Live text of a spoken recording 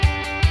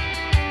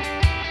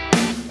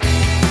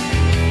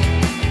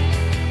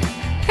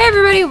Hey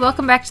everybody,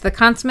 welcome back to the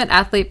Consummate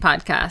Athlete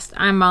Podcast.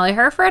 I'm Molly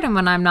Herford, and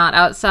when I'm not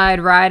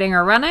outside riding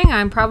or running,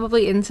 I'm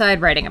probably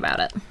inside writing about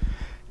it.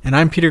 And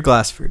I'm Peter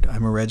Glassford.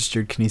 I'm a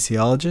registered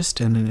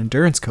kinesiologist and an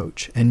endurance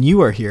coach. And you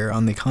are here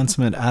on the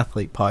Consummate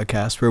Athlete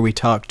Podcast, where we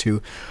talk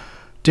to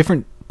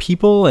different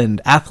people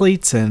and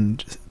athletes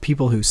and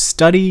people who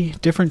study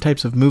different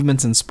types of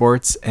movements and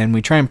sports. And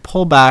we try and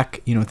pull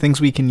back,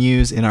 things we can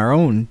use in our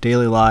own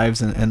daily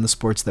lives and the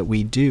sports that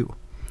we do.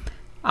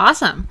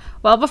 Awesome.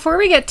 Well, before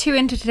we get too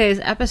into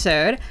today's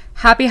episode,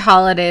 happy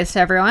holidays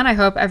to everyone. I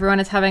hope everyone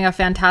is having a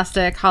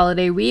fantastic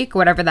holiday week,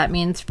 whatever that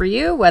means for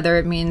you, whether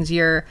it means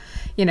you're,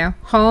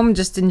 home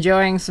just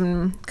enjoying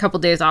some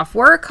couple days off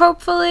work,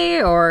 hopefully,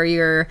 or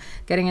you're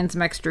getting in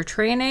some extra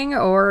training,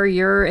 or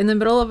you're in the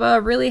middle of a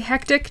really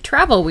hectic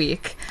travel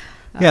week.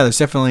 Yeah, there's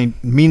definitely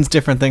means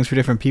different things for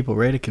different people,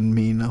 right? It can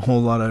mean a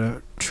whole lot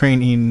of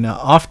training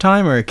off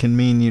time, or it can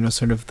mean,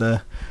 sort of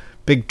the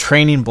big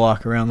training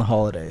block around the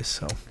holidays.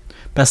 So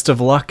best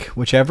of luck,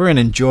 whichever, and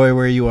enjoy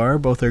where you are.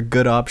 Both are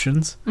good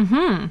options.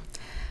 Mm-hmm.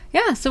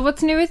 Yeah, so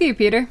what's new with you,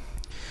 Peter?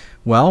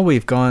 Well,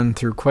 we've gone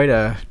through quite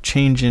a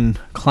change in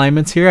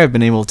climates here. I've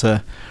been able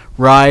to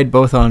ride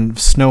both on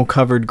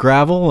snow-covered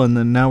gravel, and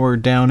then now we're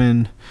down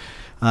in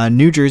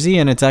New Jersey,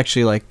 and it's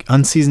actually like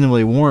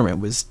unseasonably warm. It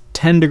was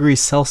 10 degrees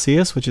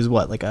Celsius, which is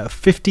what, like a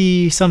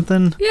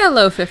 50-something? Yeah,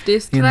 low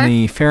 50s today. In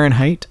the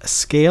Fahrenheit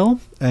scale.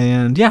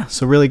 And yeah,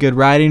 so really good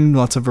riding,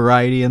 lots of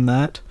variety in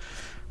that.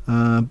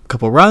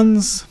 Couple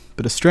runs,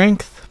 bit of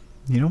strength,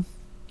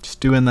 just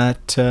doing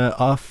that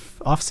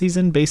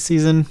off-season, base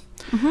season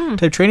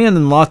type training, and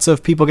then lots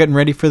of people getting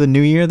ready for the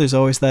new year. There's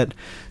always that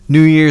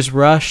New Year's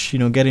rush,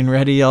 getting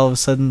ready. All of a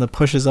sudden, the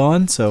push is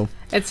on. So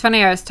it's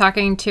funny. I was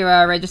talking to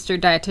a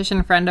registered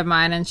dietitian friend of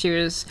mine, and she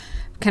was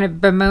kind of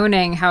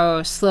bemoaning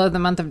how slow the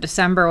month of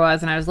December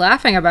was, and I was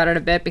laughing about it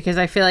a bit because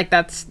I feel like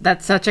that's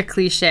such a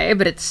cliche,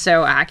 but it's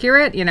so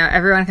accurate.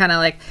 Everyone kind of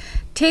like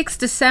takes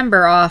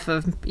December off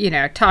of,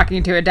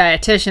 talking to a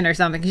dietitian or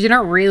something, because you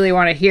don't really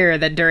want to hear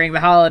that during the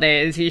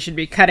holidays you should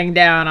be cutting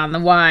down on the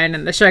wine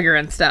and the sugar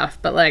and stuff.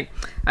 But I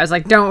was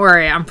like, don't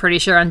worry, I'm pretty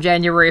sure on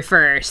January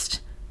 1st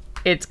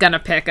it's gonna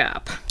pick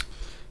up.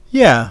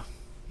 Yeah,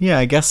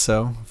 I guess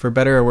so. For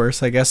better or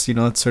worse, I guess,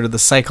 it's sort of the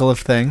cycle of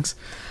things.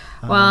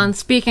 Well, and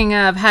speaking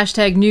of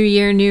hashtag New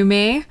Year, New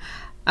Me,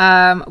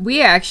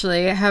 we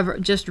actually have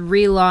just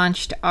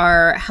relaunched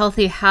our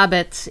Healthy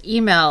Habits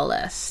email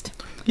list.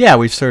 Yeah,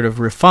 we've sort of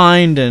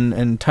refined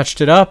and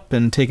touched it up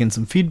and taken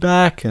some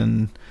feedback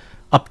and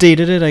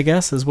updated it, I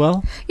guess, as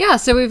well. Yeah,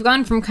 so we've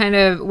gone from kind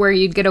of where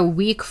you'd get a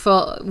week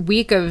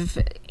of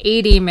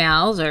 8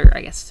 emails, or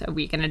I guess a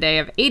week and a day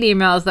of 8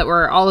 emails that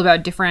were all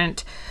about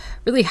different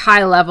really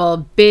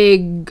high-level,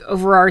 big,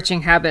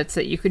 overarching habits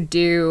that you could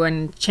do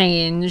and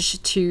change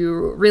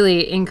to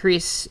really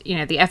increase,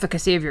 the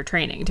efficacy of your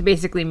training, to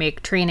basically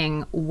make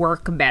training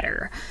work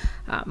better,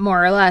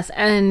 more or less.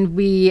 And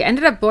we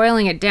ended up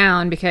boiling it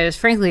down because,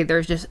 frankly,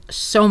 there's just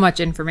so much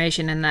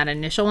information in that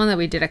initial one that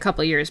we did a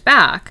couple years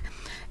back.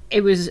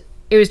 It was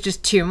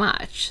just too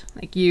much.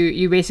 Like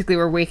you basically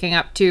were waking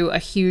up to a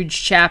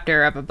huge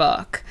chapter of a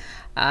book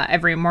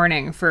every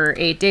morning for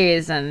 8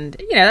 days, and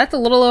that's a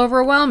little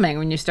overwhelming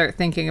when you start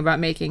thinking about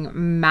making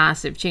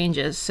massive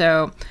changes.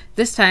 So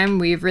this time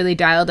we've really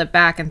dialed it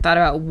back and thought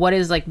about what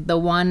is like the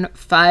one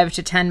 5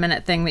 to 10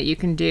 minute thing that you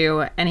can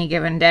do any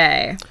given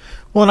day.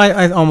 Well, and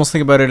I almost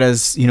think about it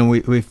as,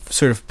 we've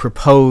sort of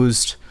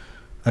proposed,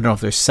 I don't know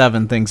if there's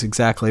 7 things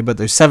exactly, but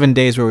there's 7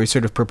 days where we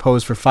sort of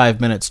propose for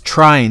 5 minutes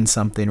trying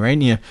something, right?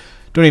 And you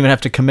don't even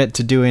have to commit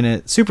to doing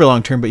it super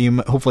long term, but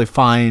you hopefully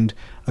find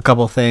a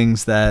couple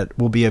things that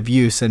will be of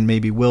use and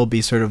maybe will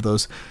be sort of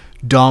those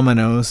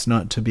dominoes,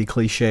 not to be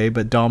cliche,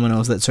 but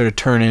dominoes that sort of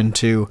turn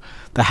into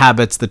the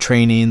habits, the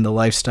training, the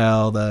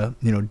lifestyle, the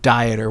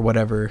diet or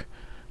whatever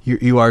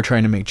you are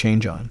trying to make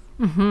change on.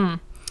 Mm-hmm.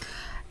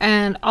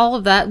 And all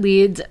of that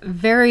leads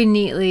very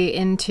neatly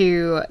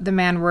into the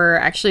man we're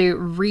actually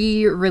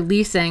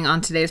re-releasing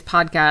on today's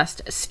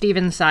podcast,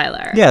 Steven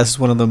Seiler. Yeah, this is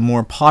one of the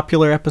more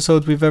popular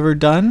episodes we've ever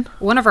done.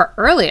 One of our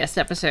earliest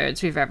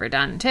episodes we've ever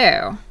done,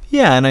 too.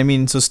 Yeah,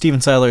 and so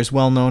Steven Seiler is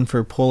well known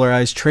for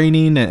Polarized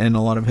training and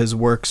a lot of his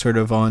work sort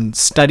of on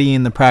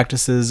studying the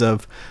practices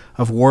of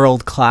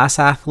world-class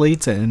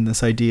athletes and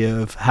this idea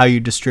of how you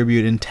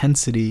distribute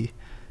intensity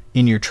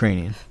in your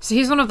training. So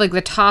he's one of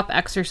the top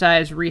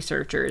exercise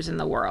researchers in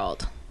the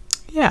world.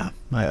 Yeah,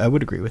 I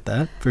would agree with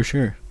that, for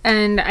sure.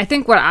 And I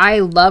think what I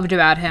loved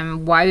about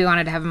him, why we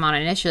wanted to have him on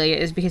initially,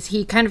 is because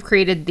he kind of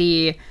created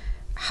the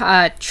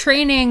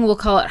training, we'll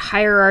call it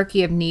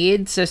hierarchy of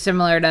needs. So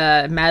similar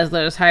to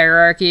Maslow's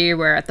hierarchy,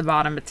 where at the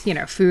bottom it's,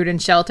 food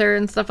and shelter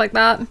and stuff like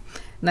that. And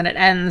then it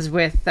ends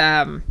with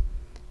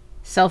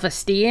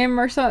self-esteem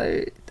or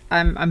something.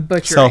 I'm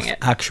butchering it.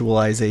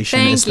 Self-actualization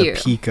is the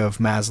peak of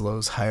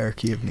Maslow's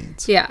hierarchy of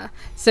needs. Yeah.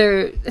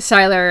 So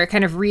Seiler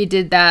kind of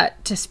redid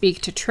that to speak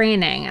to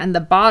training. And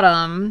the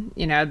bottom,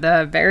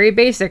 the very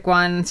basic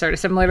one, sort of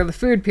similar to the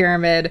food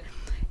pyramid,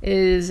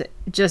 is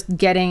just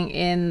getting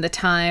in the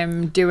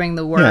time, doing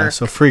the work. Yeah,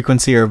 so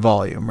frequency or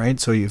volume, right?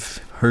 So you've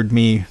heard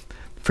me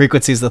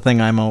frequency is the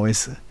thing I'm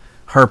always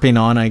harping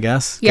on, I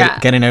guess. Yeah.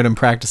 Getting out and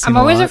practicing. I'm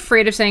always a lot.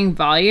 afraid of saying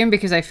volume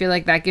because I feel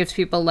like that gives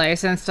people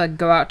license to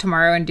go out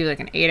tomorrow and do like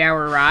an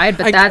 8-hour ride,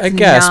 but that's I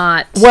guess.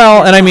 not.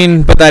 Well, and I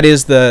mean, but that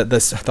is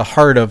the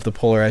heart of the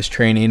polarized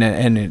training,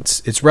 and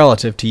it's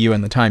relative to you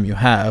and the time you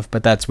have.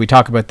 But we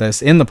talk about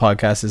this in the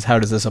podcast, is how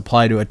does this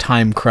apply to a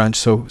time crunch,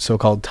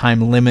 so-called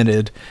time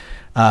limited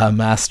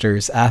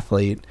masters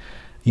athlete?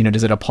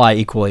 Does it apply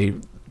equally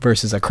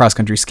versus a cross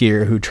country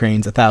skier who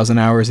trains 1,000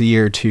 hours a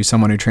year to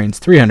someone who trains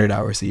 300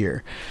 hours a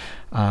year?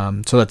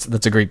 So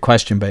that's a great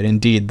question, but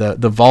indeed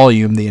the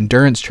volume, the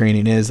endurance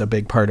training is a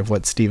big part of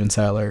what Steven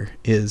Seiler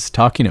is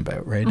talking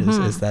about, right?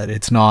 Mm-hmm. Is that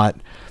it's not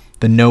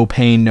the no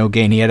pain, no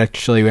gain. He had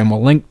actually, and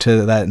we'll link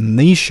to that in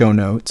these show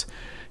notes,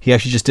 he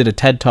actually just did a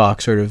TED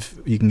Talk, sort of,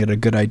 you can get a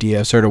good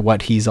idea of sort of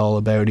what he's all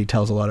about. He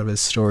tells a lot of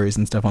his stories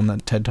and stuff on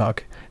that TED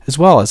Talk, as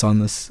well as on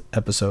this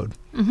episode.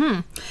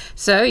 Mm-hmm.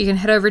 So you can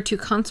head over to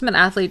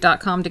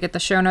consummateathlete.com to get the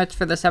show notes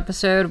for this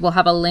episode. We'll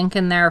have a link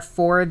in there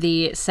for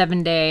the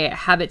 7-day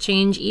habit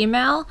change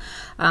email.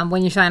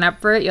 When you sign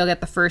up for it, you'll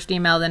get the first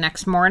email the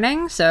next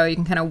morning. So you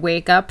can kind of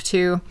wake up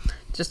to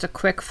just a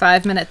quick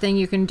 5-minute thing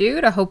you can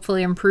do to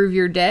hopefully improve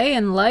your day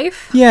and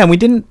life. Yeah, and we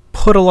didn't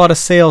put a lot of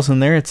sales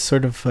in there. It's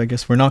sort of, I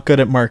guess we're not good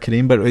at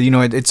marketing, but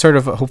it's sort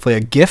of hopefully a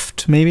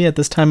gift maybe at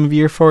this time of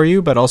year for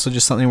you, but also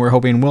just something we're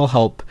hoping will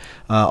help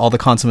all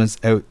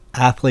the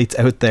athletes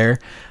out there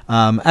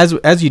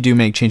as you do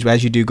make change,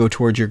 as you do go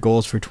towards your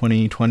goals for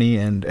 2020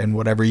 and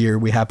whatever year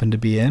we happen to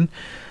be in.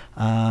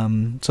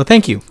 So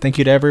thank you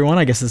to everyone.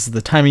 I guess this is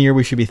the time of year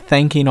we should be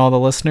thanking all the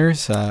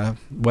listeners,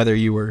 whether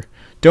you were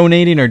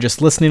donating or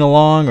just listening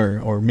along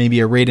or maybe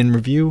a rate and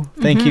review.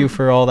 Thank you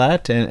for all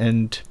that.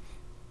 And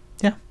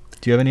yeah,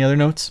 do you have any other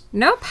notes?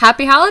 Nope.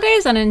 Happy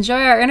holidays and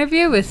enjoy our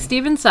interview with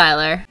Steven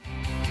Seiler.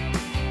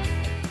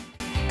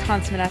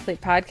 Consummate Athlete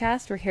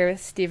Podcast. We're here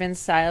with Steven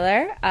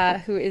Seiler,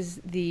 who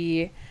is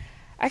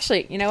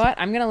actually, you know what?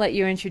 I'm going to let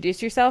you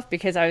introduce yourself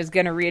because I was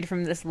going to read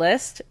from this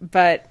list,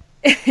 but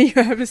you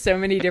have so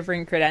many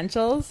different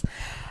credentials.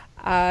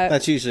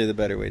 That's usually the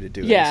better way to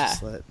do it. Yeah.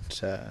 Just let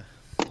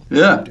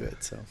do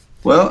it. So.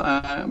 Well,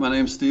 my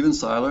name's Steven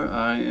Seiler.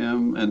 I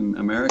am an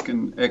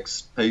American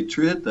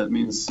expatriate. That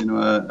means,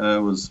 I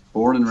was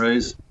born and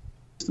raised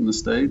in the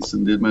States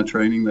and did my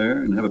training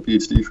there and have a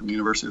PhD from the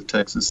University of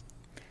Texas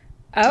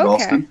at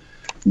Austin.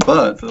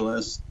 But for the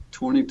last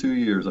 22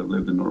 years, I've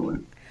lived in Norway.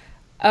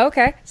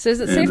 Okay. So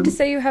is it safe to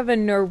say you have a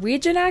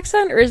Norwegian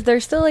accent, or is there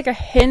still like a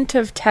hint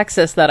of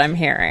Texas that I'm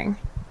hearing?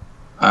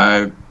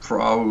 I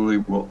probably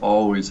will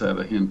always have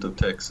a hint of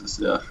Texas,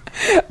 yeah.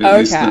 At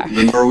least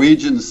the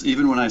Norwegians,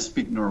 even when I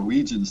speak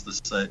Norwegians,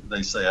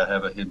 they say I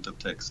have a hint of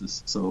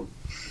Texas. So,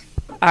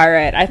 all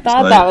right, I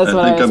thought that was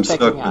what I was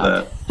picking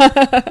up. I think I'm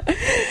stuck with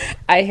that.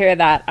 I hear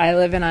that. I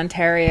live in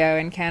Ontario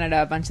in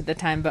Canada a bunch of the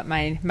time, but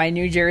my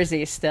New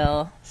Jersey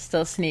still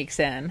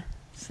sneaks in.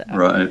 So.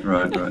 Right.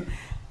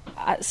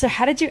 So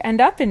how did you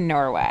end up in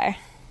Norway?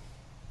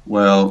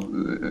 Well,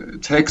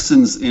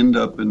 Texans end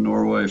up in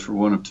Norway for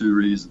one of two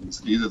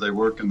reasons. Either they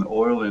work in the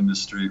oil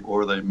industry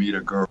or they meet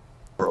a girl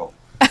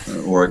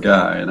or a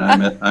guy. And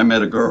I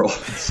met a girl.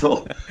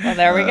 So well,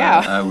 there we go.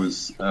 I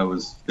was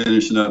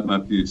finishing up my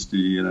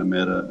PhD and I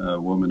met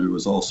a woman who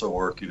was also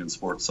working in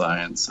sports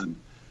science, and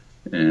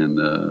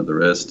the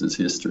rest is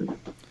history.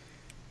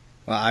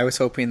 Well, I was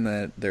hoping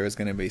that there was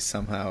going to be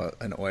somehow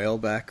an oil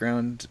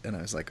background, and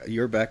I was like,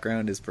 your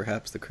background is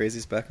perhaps the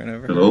craziest background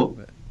I've ever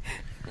heard.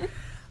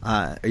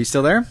 Are you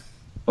still there?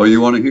 Oh, you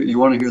want to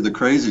hear the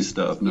crazy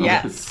stuff? No.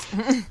 Yes.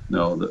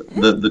 No,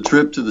 the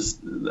trip to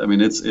I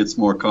mean, it's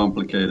more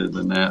complicated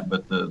than that.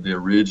 But the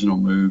original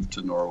move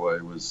to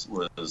Norway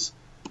was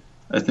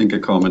I think a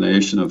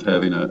combination of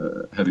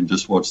having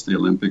just watched the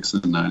Olympics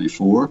in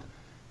 '94,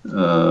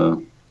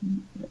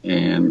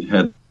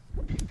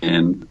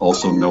 and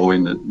also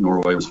knowing that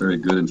Norway was very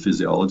good in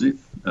physiology,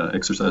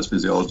 exercise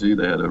physiology.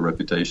 They had a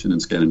reputation in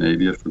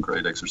Scandinavia for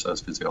great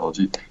exercise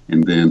physiology,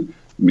 and then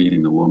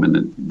meeting the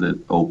woman that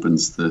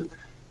opens the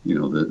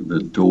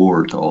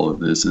door to all of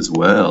this as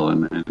well,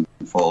 and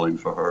falling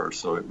for her.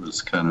 So it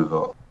was kind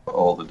of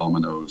all the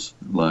dominoes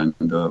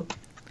lined up.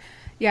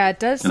 Yeah, it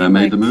does. And I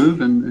made the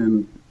move,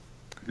 and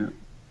yeah.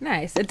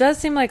 Nice. It does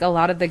seem like a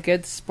lot of the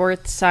good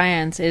sports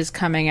science is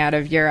coming out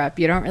of Europe.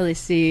 You don't really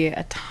see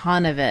a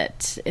ton of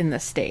it in the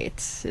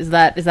States. Is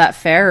that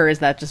fair, or is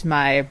that just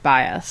my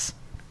bias?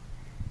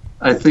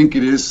 I think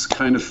it is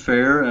kind of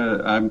fair.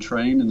 I'm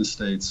trained in the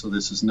States, so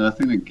this is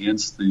nothing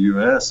against the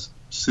U.S.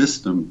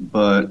 system,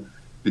 but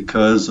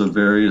because of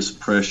various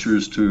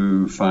pressures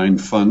to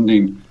find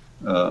funding,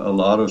 a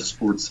lot of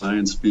sports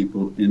science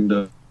people end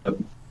up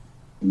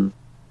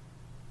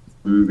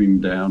moving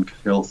down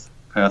health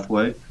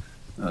pathway.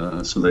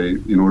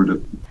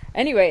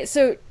 Anyway,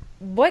 so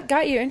what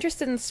got you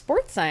interested in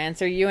sports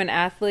science? Are you an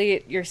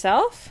athlete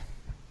yourself?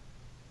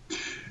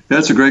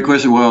 That's a great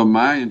question. Well,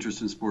 my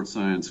interest in sports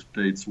science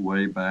dates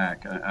way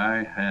back.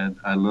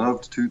 I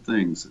loved two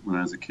things when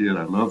I was a kid.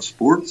 I loved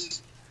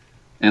sports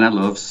and I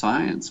loved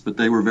science, but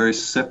they were very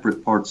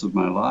separate parts of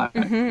my life.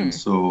 Mm-hmm. And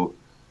so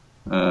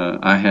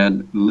I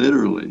had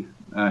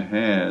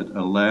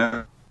a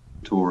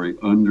laboratory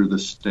under the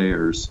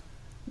stairs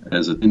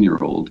as a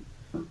 10-year-old,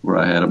 where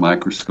I had a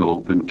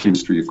microscope and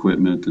chemistry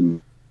equipment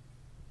and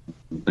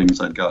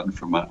things I'd gotten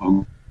from my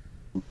uncle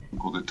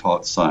that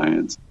taught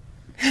science.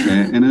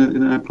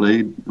 And I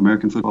played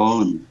American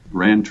football and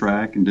ran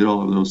track and did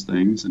all of those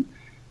things, and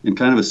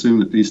kind of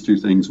assumed that these two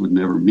things would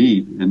never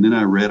meet. And then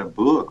I read a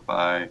book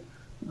by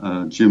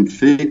Jim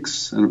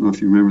Fix. I don't know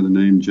if you remember the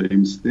name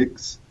James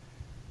Fix.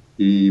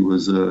 He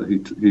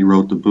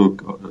wrote the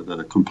book,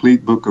 the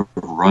Complete Book of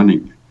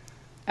Running,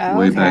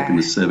 way back in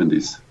the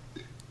 70s.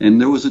 And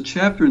there was a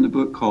chapter in the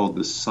book called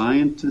The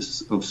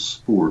Scientists of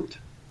Sport.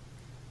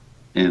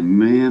 And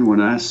man, when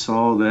I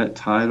saw that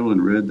title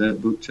and read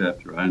that book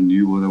chapter, I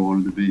knew what I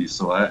wanted to be.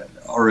 So I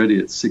already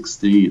at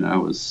 16, I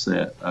was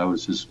set. I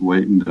was just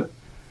waiting to,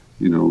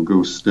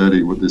 go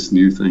study with this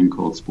new thing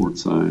called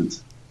sports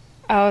science.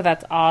 Oh,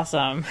 that's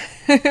awesome.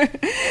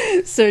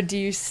 So do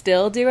you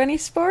still do any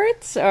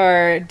sports,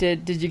 or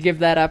did you give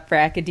that up for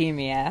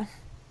academia?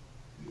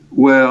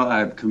 Well,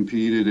 I've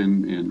competed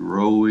in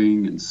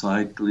rowing and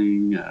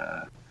cycling.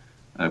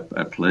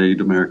 I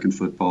played American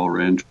football,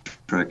 ran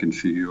track and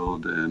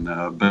field,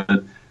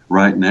 but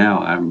right now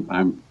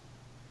I'm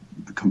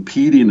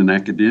competing in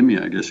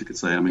academia, I guess you could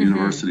say. I'm a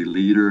university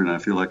leader, and I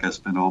feel like I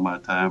spend all my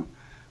time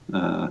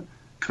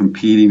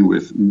competing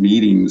with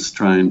meetings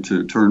trying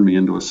to turn me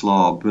into a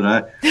slob.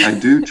 But I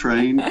do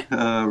train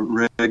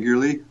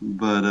regularly,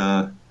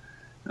 but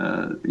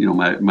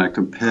my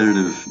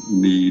competitive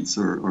needs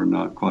are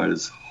not quite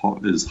as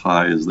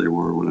high as they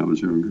were when I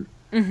was younger.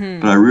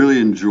 But I really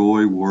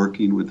enjoy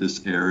working with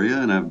this area,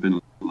 and I've been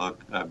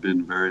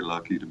very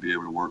lucky to be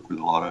able to work with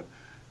a lot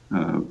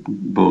of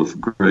both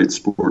great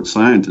sports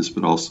scientists,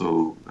 but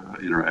also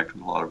interact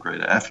with a lot of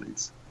great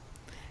athletes.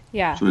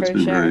 Yeah, so it's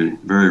been very,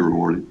 very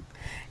rewarding.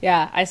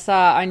 Yeah, I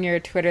saw on your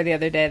Twitter the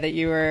other day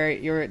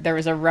that there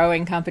was a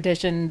rowing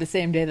competition the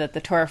same day that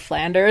the Tour of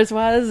Flanders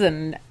was,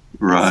 and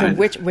right.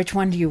 So which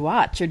one do you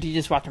watch, or do you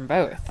just watch them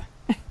both?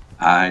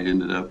 I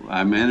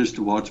managed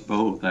to watch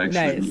both,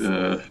 actually.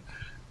 Nice.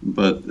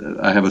 But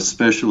I have a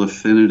special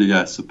affinity,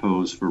 I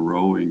suppose, for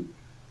rowing,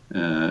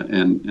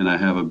 and I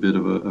have a bit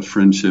of a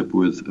friendship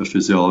with a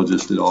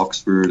physiologist at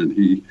Oxford, and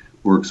he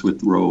works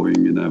with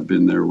rowing, and I've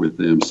been there with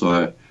them.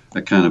 So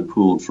I kind of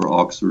pulled for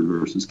Oxford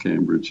versus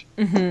Cambridge.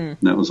 And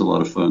that was a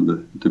lot of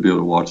fun to be able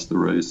to watch the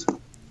race.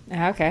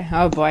 Okay.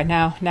 Oh boy,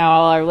 now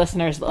all our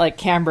listeners like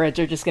Cambridge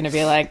are just going to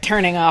be like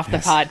turning off the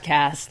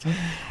podcast.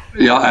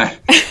 I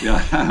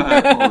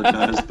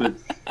apologize, but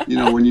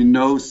when you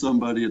know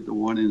somebody at the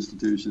one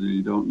institution and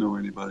you don't know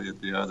anybody at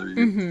the other,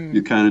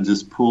 you kind of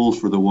just pull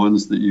for the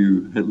ones that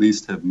you at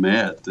least have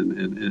met,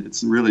 and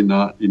it's really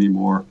not any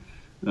more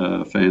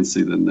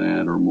fancy than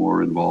that or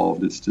more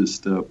involved. It's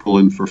just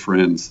pulling for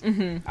friends.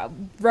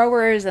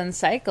 Rowers and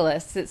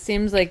cyclists. It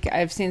seems like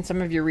I've seen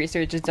some of your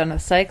research is done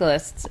with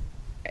cyclists.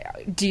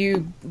 Do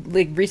you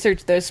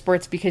research those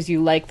sports because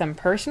you like them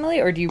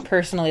personally, or do you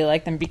personally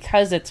like them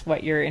because it's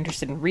what you're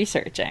interested in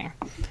researching?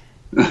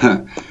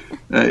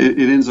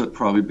 It ends up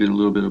probably being a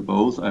little bit of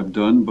both. I've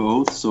done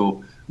both.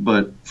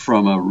 But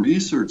from a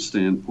research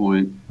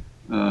standpoint,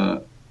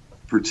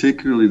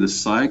 particularly the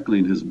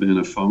cycling has been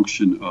a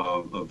function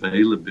of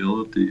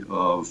availability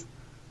of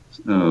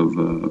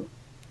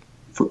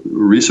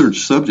research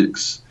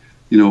subjects.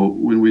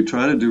 When we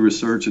try to do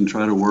research and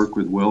try to work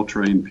with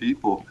well-trained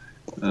people,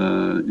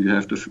 you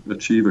have to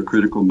achieve a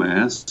critical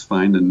mass,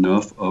 find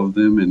enough of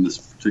them in this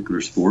particular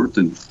sport,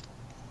 and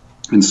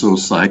so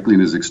cycling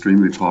is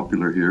extremely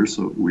popular here.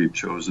 So we've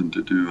chosen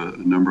to do a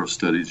number of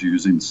studies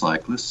using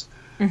cyclists.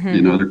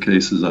 In other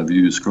cases, I've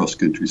used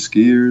cross-country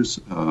skiers.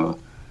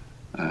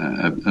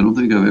 I don't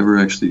think I've ever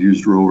actually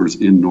used rowers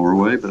in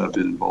Norway, but I've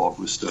been involved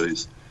with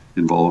studies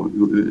involved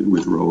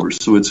with rowers.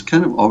 So it's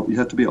kind of, you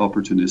have to be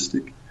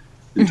opportunistic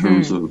in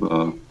terms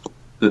of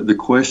the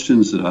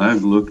questions that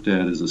I've looked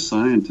at as a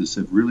scientist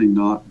have really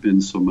not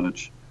been so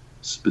much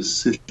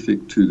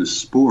specific to the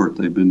sport.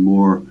 They've been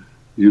more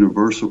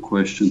universal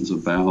questions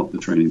about the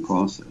training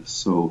process.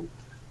 So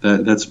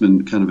that's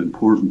been kind of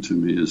important to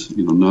me, is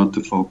not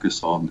to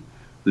focus on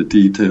the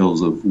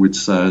details of which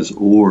size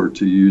oar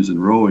to use in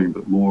rowing,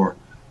 but more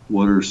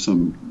what are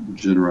some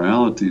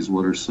generalities,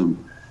 what are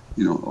some,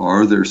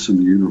 are there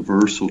some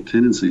universal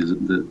tendencies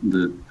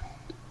that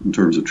in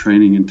terms of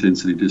training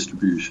intensity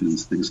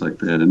distributions, things like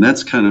that. And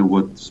that's kind of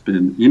what's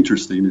been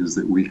interesting, is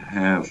that we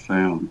have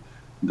found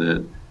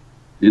that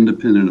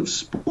independent of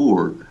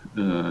sport,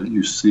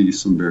 you see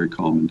some very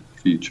common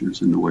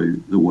features in the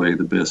way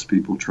the best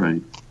people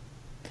train.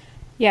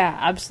 Yeah,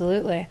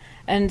 absolutely.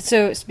 And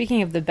so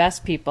speaking of the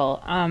best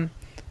people,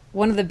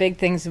 one of the big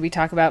things that we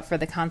talk about for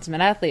the Consummate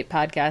Athlete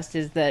podcast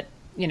is that,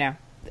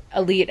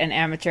 elite and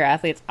amateur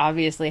athletes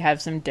obviously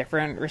have some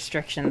different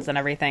restrictions and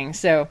everything.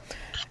 So,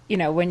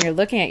 when you're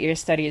looking at your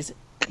studies,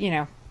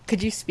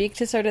 could you speak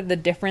to sort of the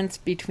difference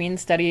between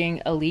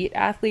studying elite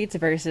athletes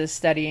versus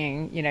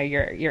studying,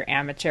 your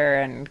amateur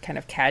and kind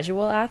of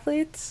casual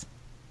athletes?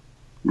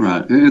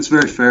 Right. And it's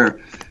very fair.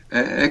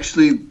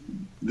 Actually,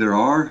 There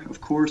are,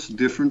 of course,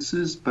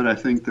 differences, but I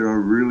think there are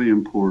really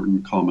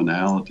important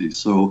commonalities.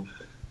 So,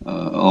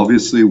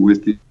 obviously,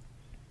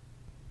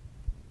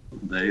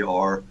 they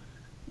are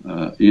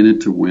in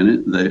it to win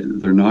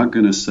it. They're not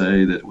going to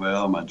say that,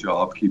 well, my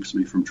job keeps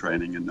me from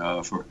training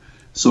enough, or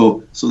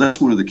so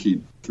that's one of the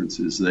key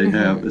differences. They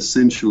have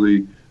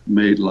essentially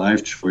made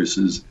life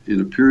choices in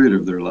a period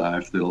of their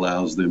life that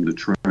allows them to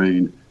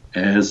train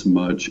as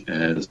much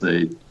as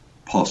they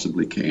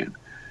possibly can.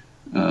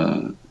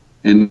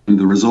 And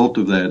the result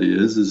of that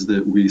is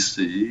that we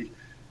see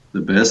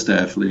the best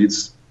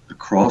athletes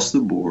across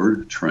the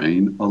board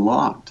train a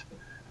lot.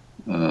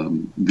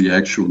 The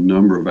actual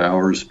number of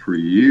hours per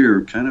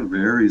year kind of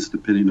varies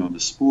depending on the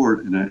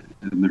sport, and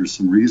there's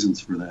some reasons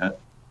for that.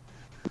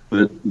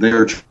 But they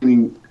are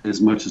training as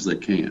much as they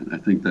can. I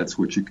think that's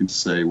what you can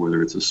say,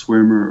 whether it's a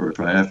swimmer or a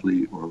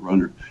triathlete or a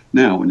runner.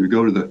 Now, when you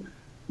go to the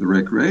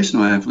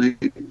recreational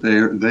athlete, they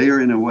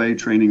are in a way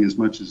training as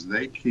much as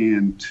they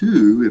can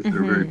too, if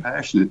they're very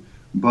passionate,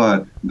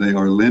 but they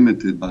are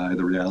limited by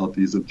the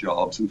realities of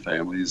jobs and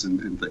families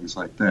and things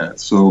like that.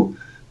 So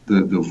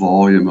the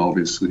volume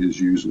obviously is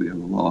usually a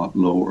lot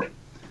lower.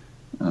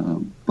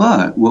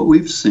 But what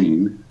we've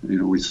seen,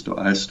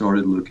 I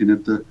started looking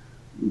at the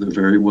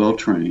very well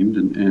trained,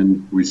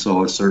 and we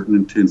saw a certain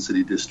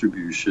intensity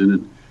distribution,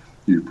 and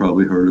you've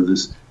probably heard of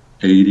this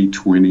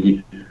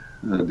 80-20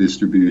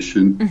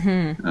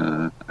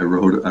 distribution. I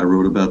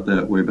wrote about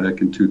that way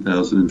back in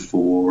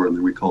 2004, and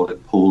then we called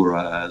it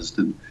Polarized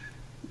and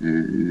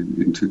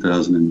in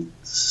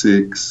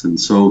 2006. And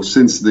so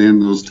since then,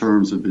 those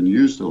terms have been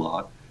used a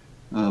lot.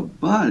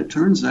 But it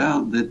turns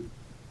out that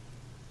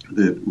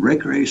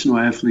recreational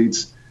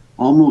athletes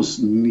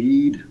almost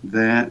need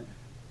that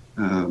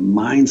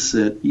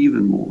mindset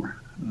even more,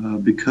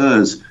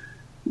 because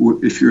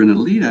if you're an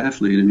elite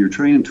athlete and you're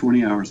training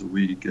 20 hours a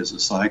week as a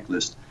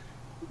cyclist,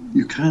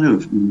 you kind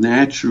of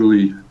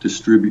naturally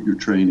distribute your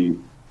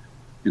training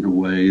in a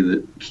way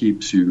that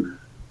keeps you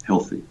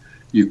healthy.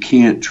 You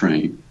can't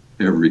train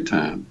every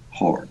time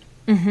hard.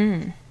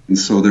 And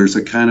so there's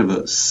a kind of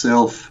a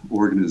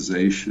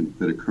self-organization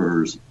that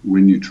occurs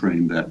when you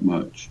train that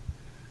much.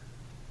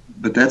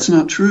 But that's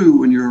not true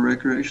when you're a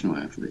recreational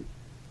athlete.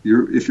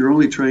 If you're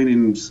only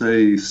training,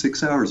 say,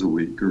 6 hours a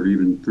week or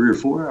even 3 or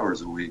 4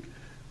 hours a week,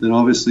 then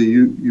obviously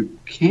you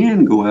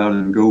can go out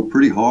and go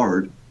pretty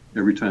hard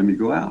every time you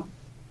go out.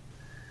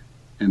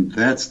 And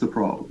that's the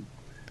problem,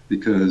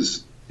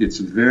 because it's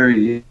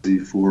very easy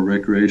for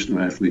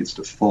recreational athletes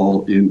to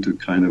fall into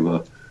kind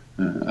of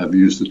I've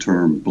used the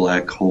term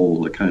black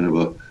hole, a kind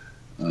of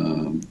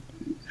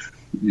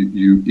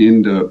you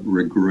end up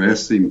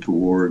regressing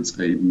towards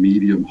a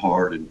medium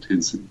hard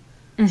intensity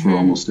for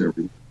almost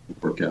every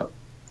workout.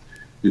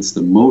 It's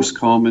the most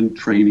common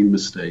training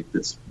mistake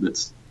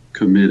that's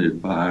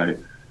committed by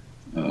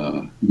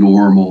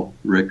normal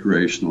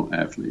recreational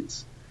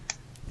athletes.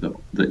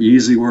 The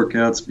easy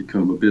workouts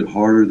become a bit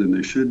harder than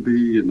they should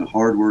be, and the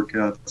hard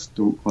workouts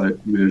don't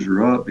quite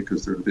measure up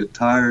because they're a bit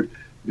tired,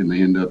 and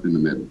they end up in the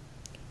middle.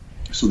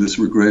 So this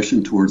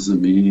regression towards the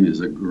mean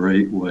is a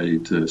great way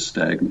to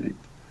stagnate.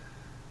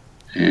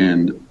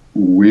 And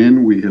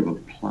when we have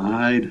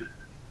applied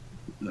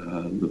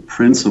the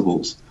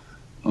principles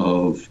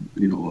of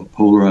a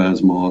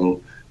polarized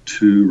model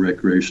to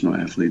recreational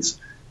athletes,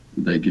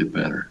 they get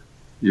better.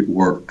 It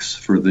works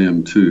for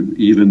them too,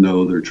 even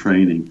though they're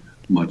training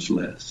much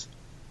less.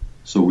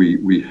 So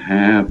we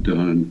have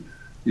done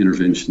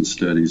intervention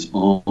studies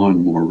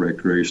on more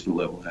recreational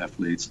level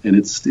athletes, and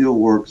it still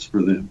works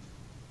for them.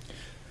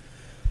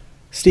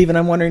 Stephen,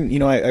 I'm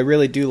wondering, I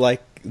really do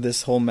like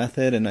this whole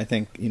method, and I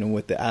think,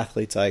 with the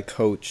athletes I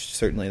coach,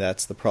 certainly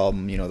that's the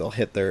problem. They'll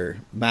hit their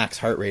max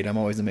heart rate. I'm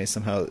always amazed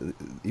somehow,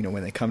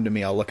 when they come to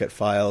me, I'll look at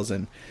files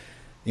and,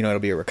 it'll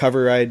be a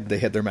recovery ride, they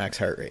hit their max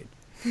heart rate.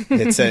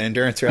 It's an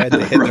endurance ride,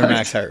 they hit their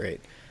max heart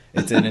rate.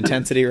 It's an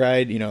intensity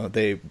ride,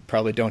 they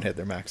probably don't hit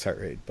their max heart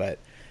rate, but,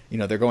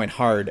 they're going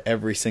hard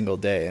every single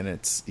day. And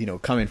it's,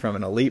 coming from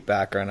an elite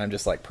background, I'm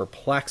just like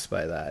perplexed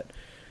by that.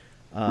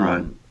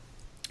 Right.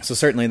 So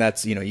certainly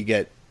that's, you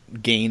get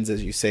gains,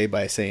 as you say,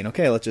 by saying,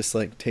 okay, let's just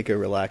take a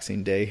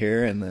relaxing day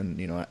here and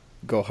then,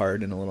 go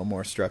hard and a little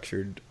more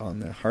structured on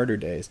the harder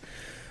days.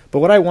 But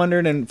what I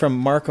wondered, and from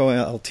Marco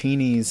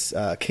Altini's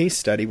case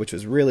study, which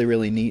was really,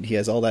 really neat, he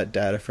has all that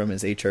data from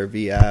his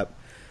HRV app.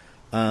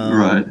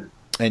 Right.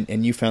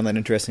 And you found that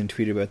interesting,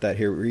 tweeted about that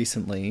here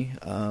recently.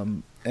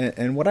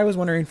 And what I was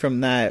wondering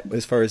from that,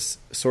 as far as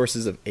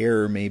sources of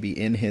error maybe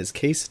in his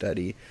case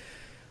study,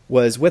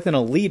 was with an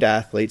elite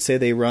athlete, say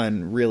they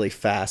run really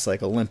fast,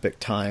 like Olympic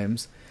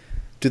times,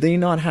 do they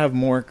not have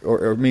more,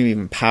 or maybe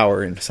even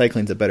power, and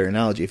cycling's a better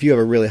analogy, if you have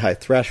a really high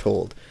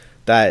threshold,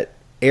 that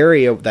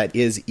area that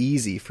is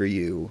easy for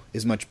you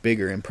is much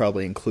bigger and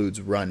probably includes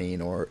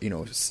running or,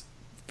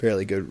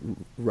 fairly good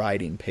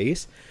riding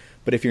pace.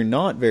 But if you're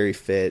not very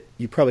fit,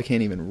 you probably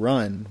can't even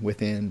run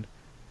within,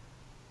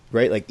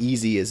 right? Like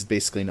easy is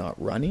basically not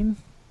running.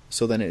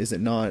 So then is it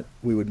not,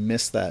 we would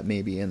miss that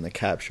maybe in the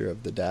capture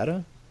of the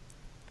data?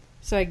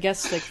 So I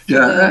guess like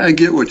I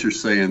get what you're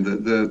saying.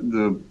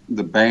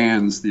 The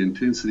bands, the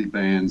intensity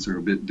bands, are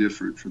a bit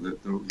different for the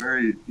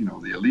very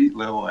the elite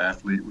level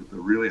athlete with the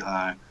really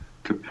high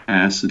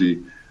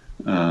capacity.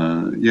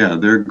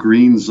 Their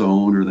green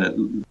zone or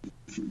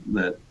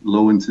that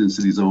low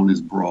intensity zone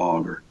is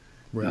broader,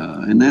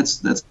 right. And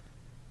that's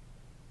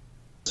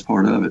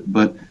part of it.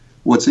 But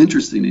what's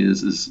interesting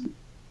is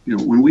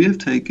when we have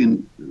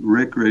taken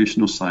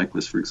recreational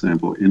cyclists, for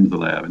example, into the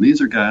lab, and these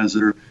are guys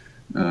that are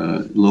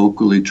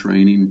locally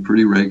training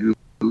pretty regularly,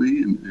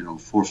 and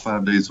 4 or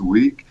 5 days a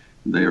week.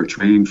 They are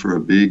training for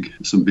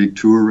some big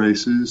tour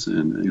races,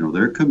 and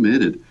they're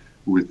committed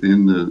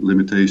within the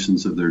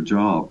limitations of their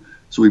job.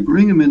 So we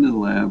bring them into the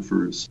lab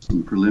for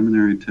some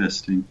preliminary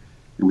testing,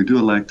 and we do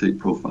a lactate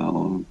profile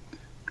on them.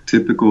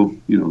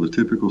 The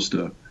typical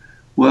stuff.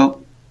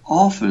 Well,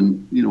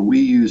 often,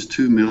 we use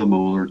 2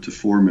 millimolar to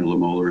 4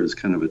 millimolar as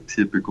kind of a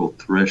typical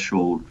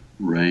threshold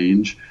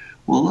range.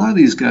 Well, a lot of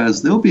these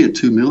guys, they'll be at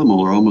 2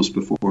 millimolar almost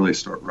before they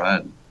start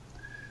riding.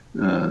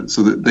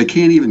 So that they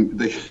can't even,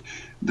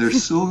 they're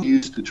so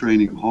used to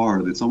training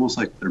hard, it's almost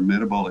like their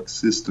metabolic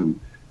system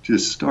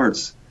just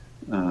starts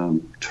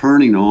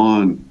turning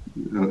on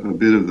a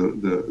bit of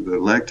the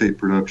lactate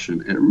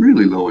production at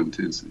really low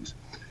intensities.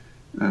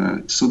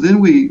 So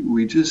then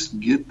we just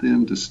get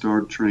them to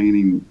start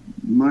training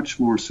much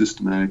more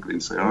systematically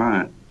and say, all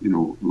right,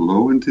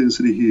 low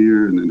intensity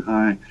here and then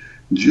high,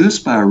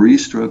 just by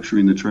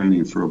restructuring the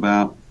training for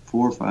about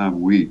 4 or 5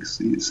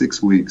 weeks,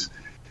 6 weeks,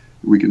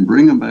 we can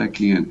bring them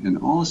back in, and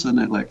all of a sudden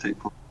that lactate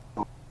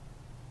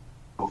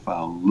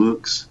profile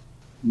looks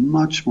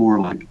much more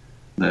like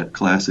that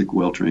classic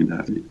well-trained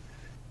athlete.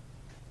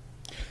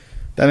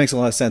 That makes a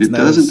lot of sense. It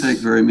doesn't take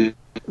very many.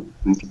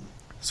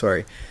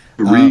 Sorry.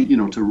 To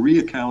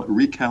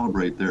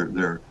recalibrate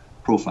their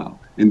profile,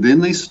 and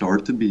then they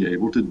start to be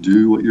able to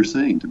do what you're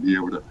saying, to be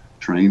able to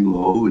train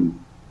low and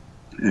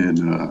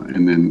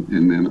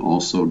then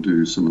also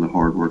do some of the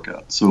hard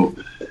workouts. So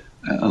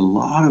a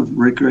lot of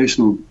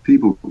recreational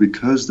people,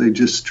 because they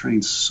just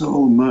train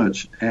so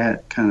much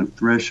at kind of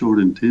threshold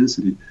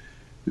intensity,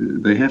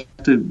 you got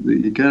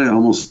to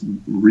almost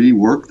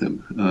rework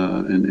them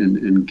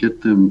and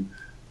get them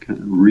kind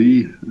of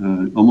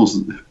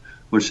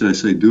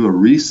do a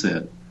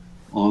reset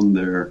on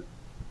their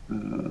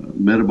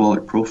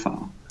metabolic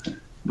profile.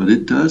 But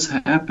it does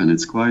happen.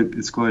 It's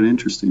quite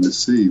interesting to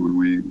see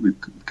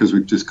because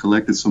we've just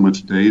collected so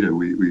much data.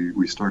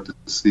 We start to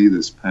see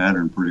this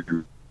pattern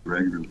pretty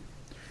regularly.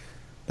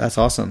 That's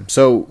awesome.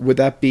 So would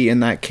that be,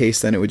 in that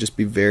case, then it would just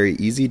be very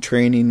easy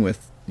training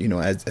with,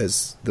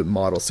 as the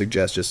model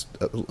suggests, just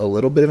a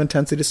little bit of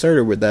intensity to start,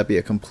 or would that be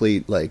a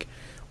complete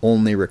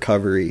only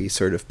recovery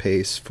sort of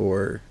pace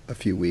for a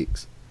few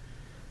weeks?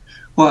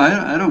 Well,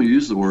 I don't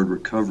use the word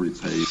recovery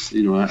pace.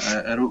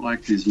 I don't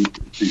like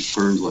these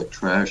terms like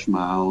trash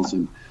miles,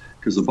 and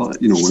because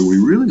when we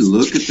really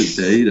look at the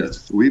data,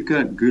 we've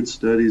got good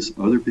studies.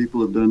 Other people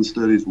have done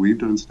studies. We've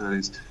done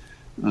studies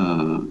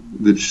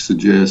that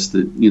suggest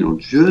that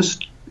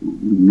just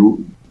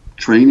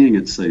training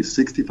at say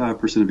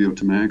 65% of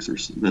VO2 max, or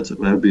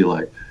that'd be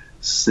like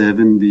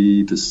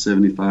 70 to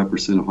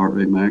 75% of heart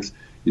rate max.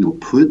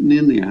 Putting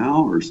in the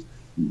hours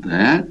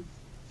that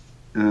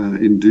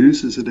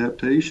induces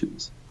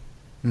adaptations.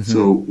 Mm-hmm.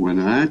 So when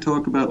I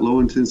talk about low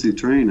intensity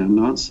training, I'm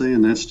not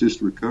saying that's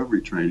just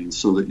recovery training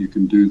so that you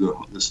can do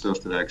the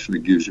stuff that actually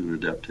gives you an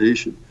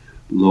adaptation.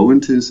 Low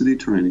intensity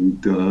training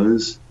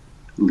does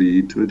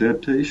lead to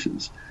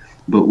adaptations.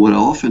 But what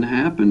often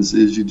happens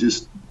is you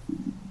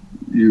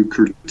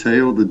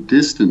curtail the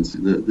distance,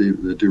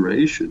 the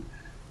duration.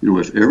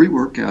 If every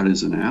workout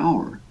is an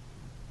hour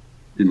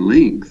in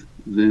length,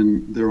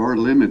 then there are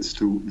limits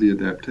to the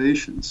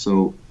adaptation.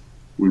 So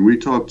when we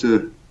talk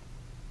to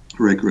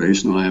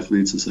recreational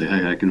athletes and say,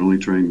 hey, I can only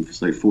train,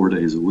 say, 4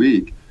 days a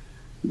week,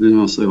 then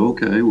I'll say,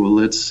 okay, well,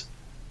 let's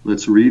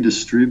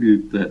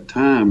redistribute that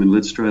time, and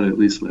let's try to at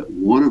least let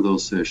one of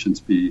those sessions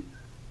be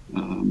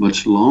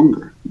much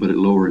longer, but at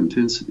lower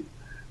intensity.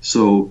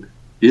 So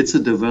it's a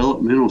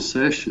developmental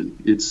session.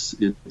 It's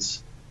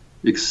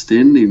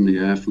extending the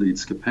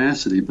athlete's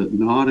capacity, but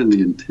not in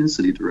the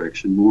intensity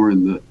direction, more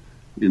in the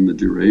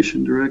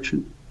duration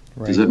direction.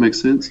 Right. Does that make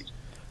sense?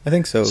 I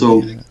think so.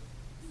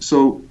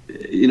 So,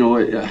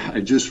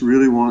 I just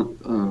really want,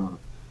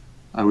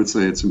 I would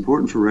say it's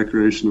important for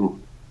recreational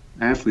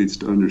athletes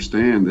to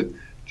understand that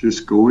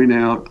just going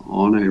out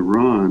on a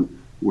run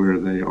where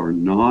they are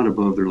not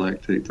above their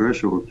lactate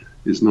threshold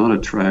is not a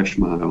trash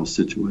mile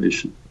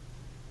situation.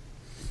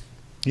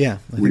 Yeah,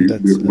 I think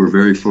we're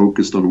very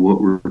focused on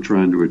what we're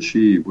trying to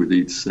achieve with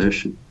each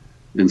session.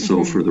 And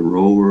so for the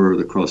rower or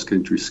the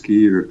cross-country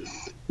skier,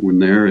 when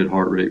they're at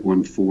heart rate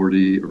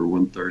 140 or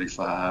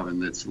 135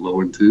 and it's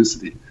low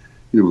intensity,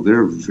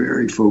 they're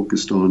very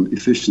focused on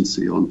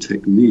efficiency, on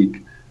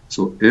technique.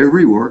 So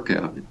every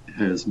workout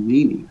has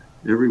meaning.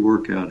 Every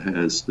workout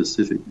has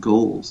specific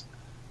goals,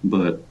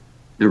 but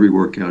every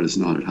workout is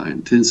not at high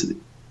intensity.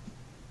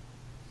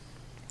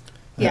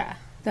 Yeah,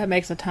 that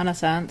makes a ton of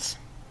sense.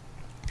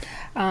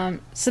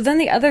 So then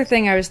the other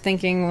thing I was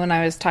thinking when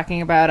I was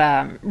talking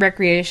about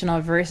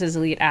recreational versus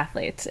elite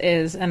athletes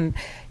is, and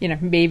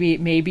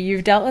maybe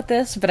you've dealt with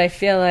this, but I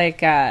feel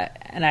like,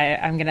 and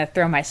I'm going to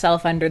throw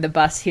myself under the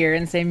bus here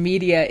and say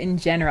media in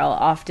general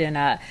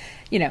often,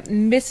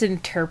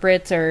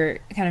 misinterprets or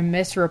kind of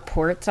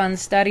misreports on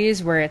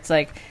studies where it's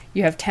like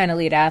you have 10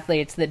 elite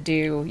athletes that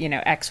do,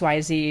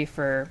 XYZ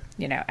for,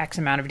 X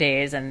amount of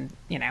days and,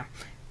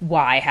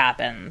 Y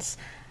happens.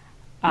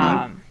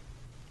 Right.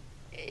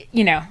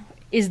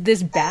 Is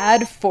this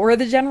bad for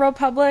the general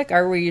public?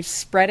 Are we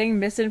spreading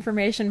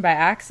misinformation by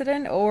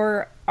accident,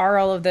 or are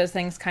all of those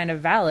things kind of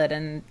valid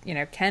and,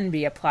 can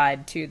be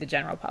applied to the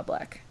general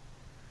public?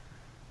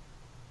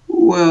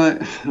 Well,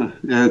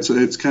 yeah,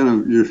 it's kind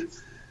of,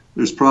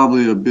 there's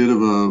probably a bit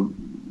of a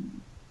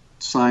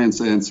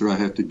science answer I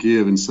have to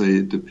give and say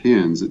it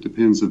depends. It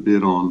depends a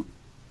bit on,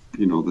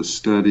 the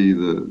study,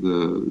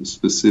 the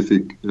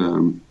specific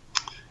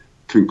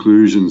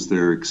conclusions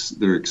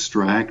they're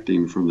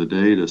extracting from the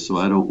data. So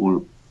I don't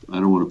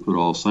want to put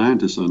all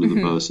scientists under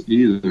the bus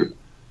either.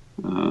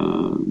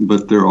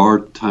 But there are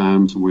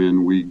times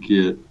when we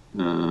get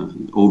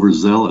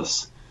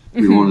overzealous.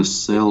 We want to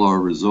sell our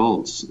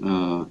results,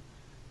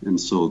 and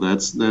so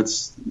that's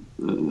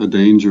a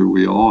danger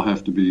we all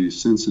have to be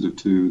sensitive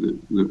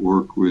to that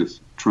work with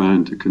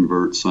trying to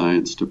convert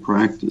science to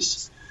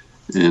practice.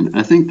 And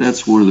I think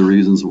that's one of the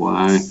reasons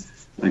why,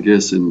 I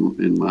guess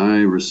in my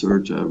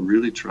research, I've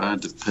really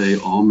tried to pay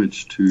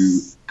homage to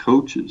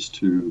coaches,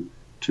 to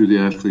the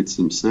athletes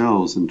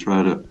themselves, and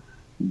try to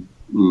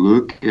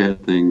look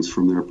at things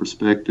from their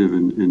perspective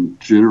and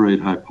generate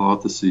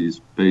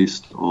hypotheses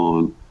based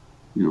on,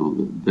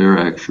 their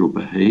actual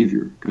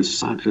behavior.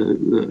 Because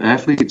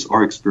athletes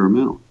are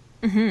experimental.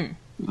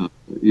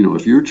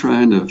 If you're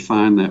trying to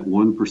find that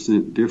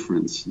 1%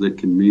 difference that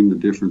can mean the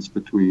difference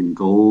between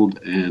gold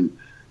and,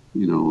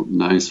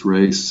 nice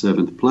race,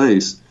 7th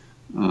place,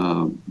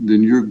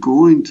 then you're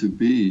going to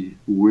be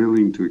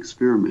willing to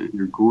experiment.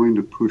 You're going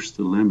to push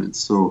the limits.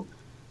 So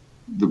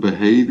the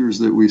behaviors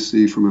that we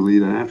see from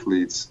elite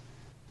athletes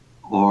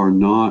are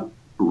not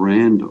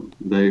random.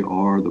 They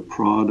are the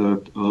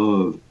product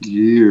of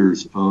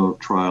years of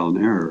trial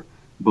and error,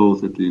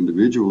 both at the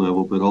individual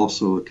level, but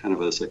also kind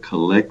of as a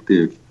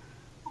collective,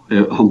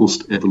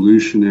 almost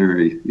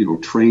evolutionary,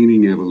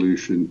 training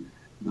evolution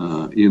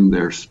in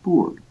their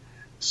sport.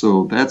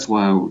 So that's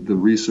why the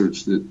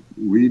research that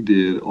we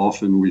did,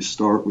 often we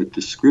start with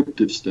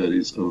descriptive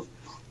studies of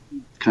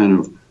kind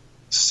of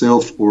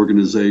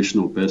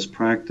self-organizational best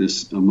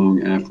practice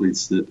among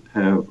athletes that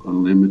have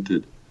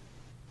unlimited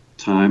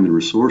time and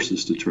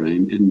resources to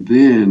train, and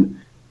then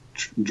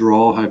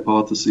draw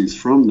hypotheses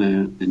from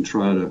that and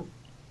try to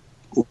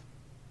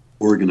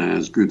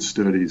organize good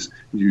studies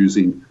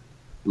using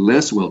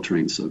less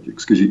well-trained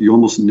subjects, because you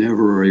almost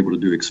never are able to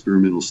do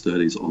experimental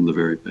studies on the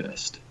very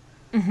best.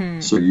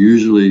 So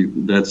usually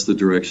that's the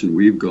direction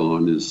we've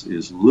gone,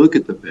 is look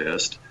at the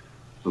best,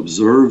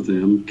 observe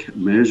them,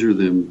 measure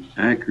them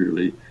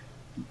accurately,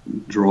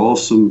 draw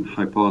some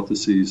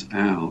hypotheses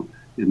out,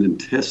 and then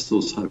test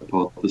those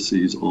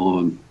hypotheses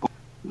on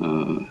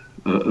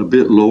a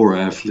bit lower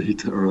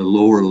athlete or a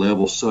lower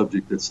level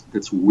subject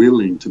that's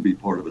willing to be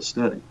part of a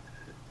study.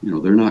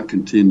 They're not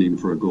contending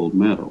for a gold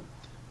medal.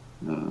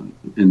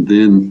 And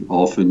then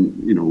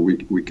often,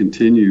 we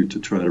continue to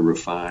try to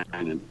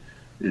refine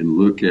and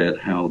look at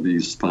how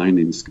these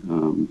findings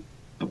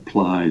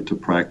apply to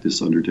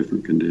practice under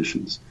different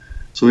conditions.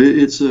 So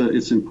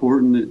it's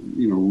important that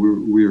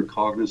we are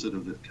cognizant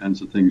of the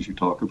kinds of things you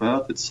talk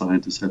about, that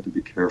scientists have to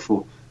be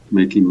careful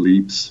making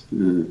leaps,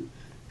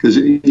 because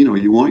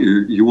you want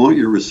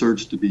your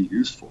research to be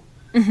useful.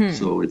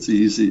 So it's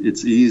easy.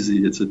 It's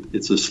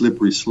a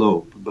slippery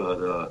slope,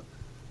 but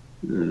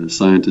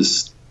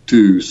scientists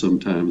do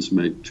sometimes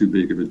make too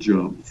big of a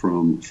jump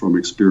from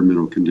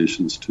experimental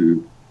conditions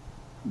to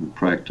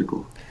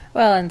practical.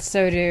 Well, and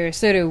so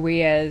do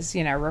we as,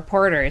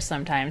 reporters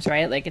sometimes,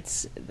 right? Like,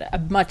 it's a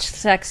much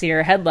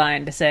sexier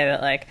headline to say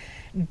that, like,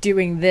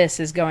 doing this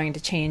is going to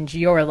change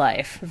your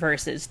life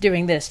versus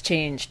doing this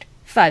changed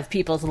 5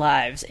 people's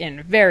lives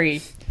in very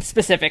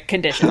specific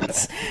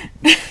conditions.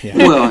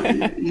 Well,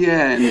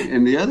 yeah,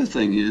 and the other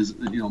thing is,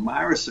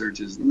 my research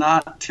is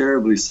not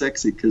terribly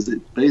sexy because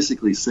it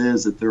basically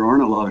says that there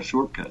aren't a lot of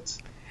shortcuts.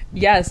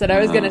 Yes, and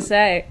I was going to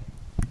say,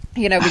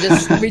 we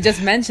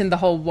just mentioned the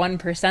whole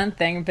 1%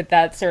 thing, but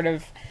that sort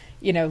of,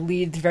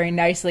 leads very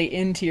nicely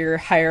into your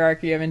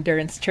hierarchy of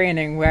endurance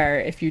training, where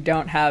if you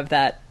don't have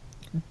that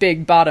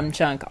big bottom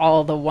chunk,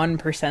 all the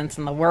 1%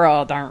 in the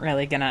world aren't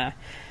really going to.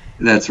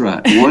 That's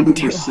right.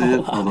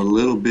 1% of a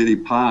little bitty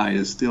pie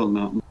is still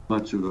not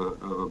much of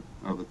a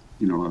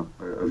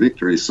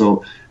victory.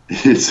 So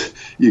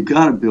you've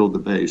got to build the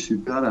base.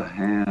 You've got to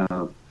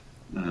have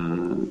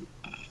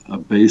a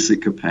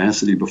basic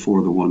capacity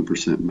before the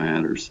 1%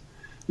 matters.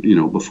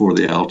 Before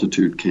the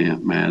altitude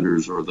camp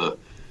matters, or the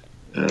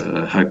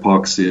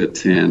hypoxia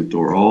tent,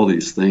 or all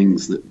these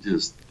things that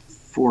just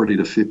 40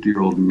 to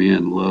 50-year-old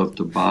men love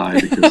to buy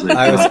because they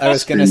I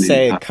was going to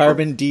say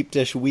carbon deep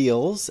dish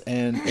wheels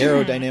and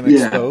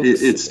aerodynamic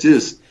spokes. It's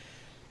just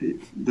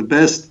the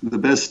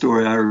best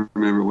story I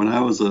remember when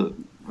I was a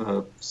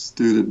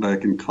student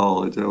back in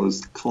college. I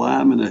was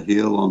climbing a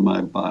hill on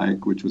my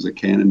bike, which was a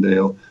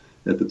Cannondale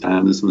at the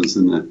time. This was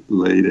in the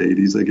late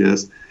 80s, I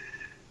guess.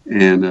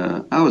 And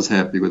I was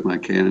happy with my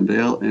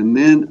Cannondale. And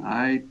then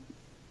I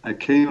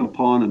came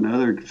upon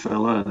another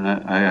fella,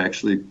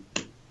 and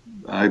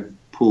I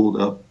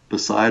pulled up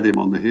beside him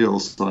on the hill,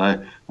 so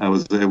I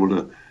was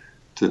able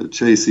to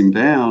chase him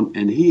down,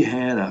 and he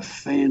had a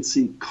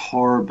fancy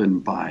carbon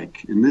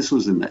bike. And this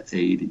was in the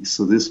 80s,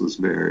 so this was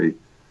very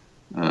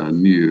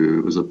new.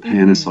 It was a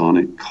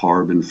Panasonic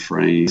carbon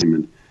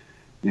frame,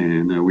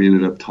 and we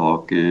ended up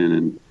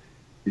talking,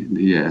 and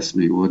he asked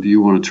me, well, do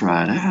you want to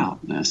try it out?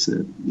 And I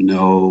said,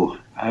 no,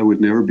 I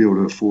would never be able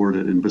to afford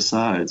it. And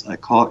besides, I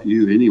caught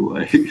you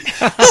anyway.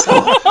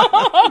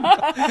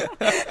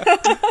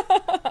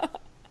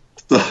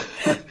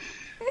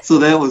 So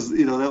that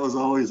was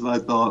always my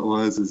thought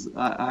I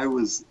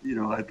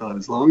thought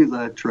as long as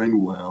I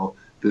train well,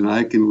 then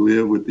I can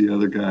live with the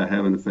other guy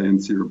having a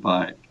fancier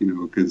bike,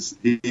 because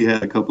he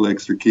had a couple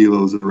extra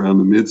kilos around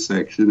the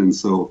midsection. And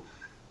so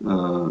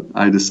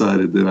I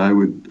decided that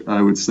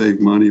I would save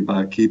money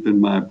by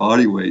keeping my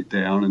body weight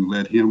down and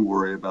let him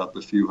worry about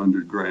the few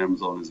hundred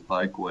grams on his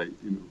bike weight,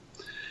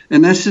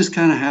 And that's just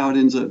kind of how it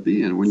ends up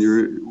being. When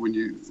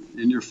you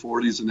in your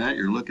 40s and that,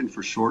 you're looking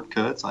for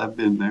shortcuts. I've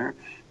been there.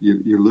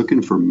 You're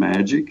looking for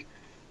magic,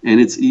 and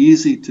it's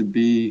easy to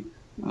be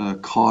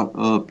caught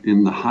up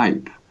in the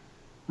hype.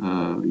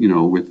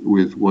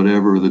 With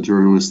whatever the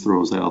journalist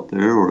throws out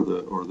there or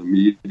the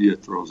media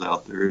throws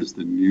out there as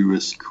the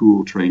newest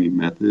cool training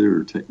method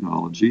or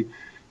technology,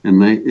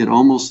 and it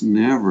almost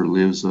never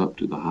lives up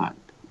to the hype.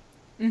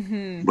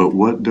 Mm-hmm. But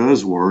what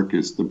does work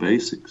is the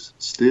basics.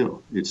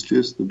 Still, it's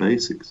just the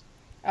basics.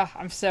 Oh,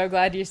 I'm so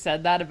glad you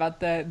said that about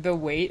the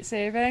weight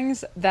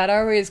savings. That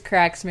always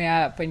cracks me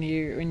up when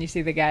you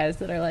see the guys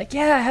that are like,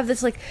 yeah, I have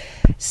this like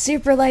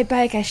super light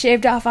bike. I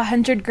shaved off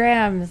 100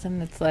 grams.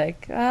 And it's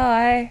like, oh,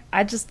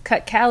 I just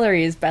cut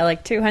calories by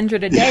like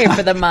 200 a day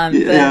for the month.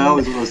 Yeah, I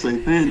was going to say,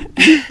 man,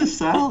 eat the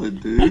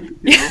salad, dude.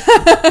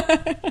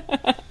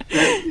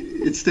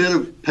 Instead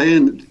of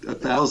paying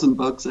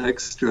 $1,000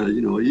 extra,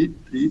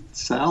 eat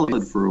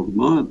salad for a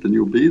month and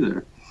you'll be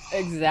there.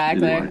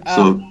 Exactly. Anyway,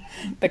 so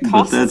the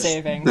cost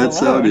savings.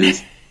 That's alone. how it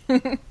is.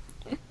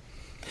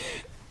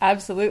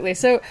 Absolutely.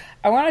 So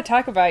I want to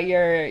talk about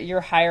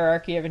your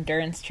hierarchy of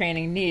endurance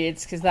training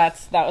needs, because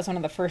that was one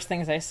of the first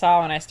things I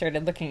saw when I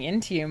started looking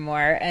into you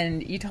more.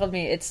 And you told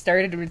me it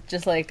started with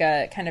just like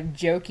a kind of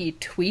jokey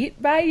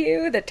tweet by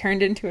you that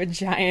turned into a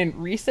giant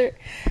research,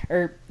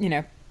 or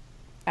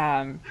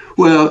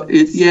Well,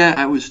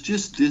 I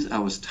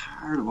was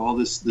tired of all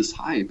this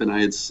hype, and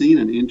I had seen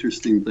an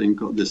interesting thing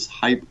called this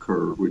hype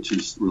curve, which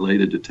is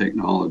related to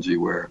technology,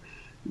 where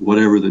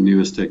whatever the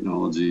newest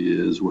technology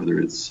is, whether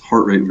it's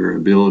heart rate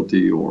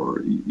variability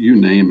or you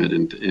name it,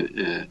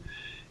 and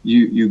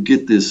you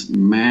get this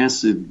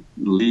massive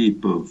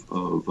leap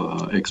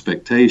of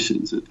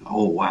expectations that,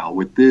 oh wow,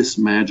 with this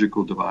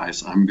magical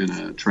device, I'm going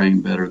to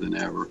train better than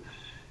ever.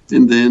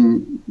 And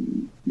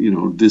then,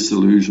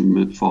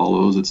 disillusionment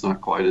follows. It's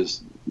not quite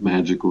as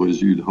magical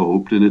as you'd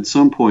hoped. And at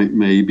some point,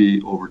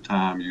 maybe over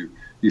time,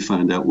 you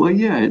find out, well,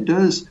 yeah, it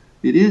does.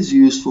 It is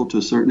useful to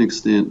a certain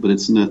extent, but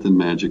it's nothing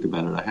magic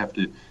about it. I have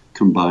to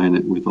combine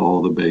it with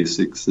all the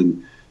basics.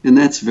 And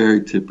that's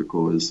very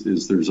typical,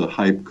 is there's a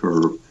hype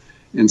curve.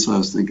 And so I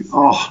was thinking,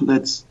 oh,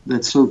 that's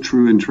so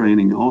true in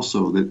training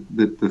also,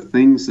 that the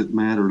things that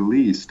matter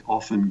least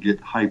often get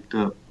hyped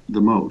up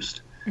the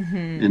most.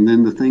 Mm-hmm. And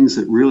then the things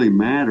that really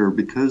matter,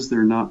 because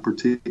they're not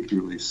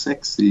particularly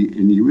sexy,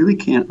 and you really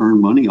can't earn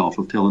money off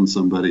of telling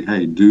somebody,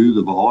 hey, do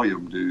the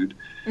volume, dude.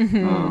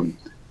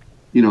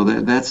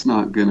 Mm-hmm. That's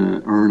not going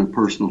to earn a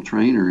personal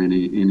trainer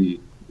any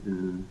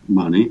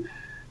money.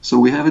 So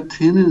we have a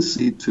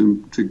tendency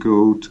to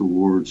go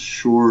towards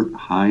short,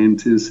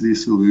 high-intensity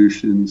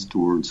solutions,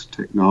 towards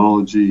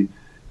technology.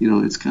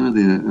 It's kind of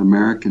the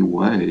American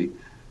way.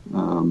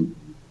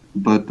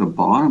 But the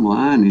bottom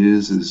line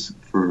is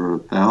for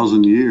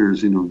 1,000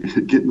 years,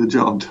 getting the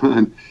job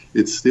done,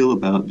 it's still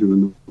about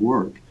doing the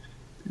work.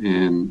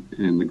 And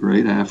the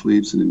great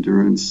athletes in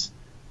endurance,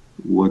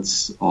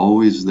 what's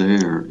always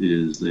there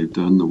is they've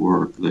done the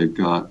work. They've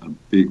got a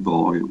big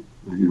volume.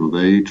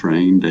 They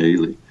train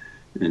daily,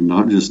 and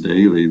not just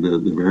daily,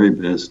 the very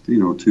best,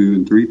 2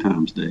 and 3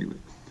 times daily.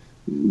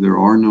 There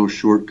are no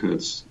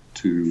shortcuts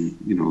to,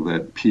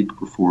 that peak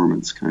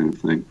performance kind of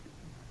thing.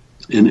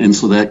 And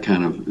so that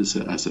kind of,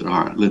 I said,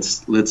 all right,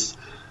 let's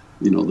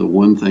the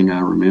one thing I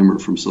remember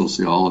from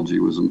sociology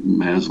was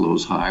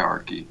Maslow's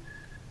hierarchy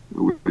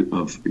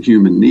of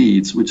human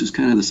needs, which is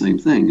kind of the same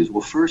thing. Is,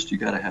 well, first you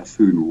got to have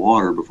food and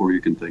water before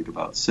you can think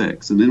about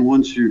sex, and then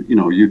once you've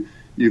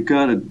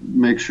got to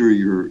make sure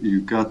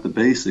you've got the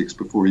basics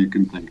before you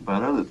can think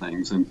about other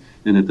things, and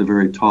at the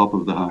very top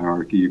of the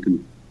hierarchy you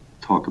can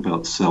talk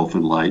about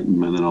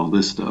self-enlightenment and all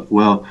this stuff.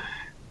 Well,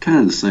 kind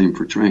of the same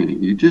for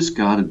training. You just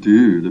got to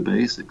do the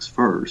basics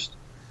first,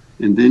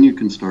 and then you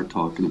can start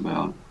talking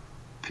about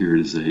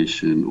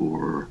periodization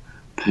or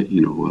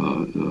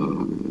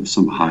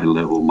some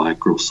high-level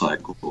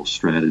microcycle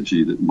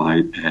strategy that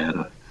might add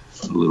a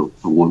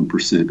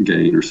 1%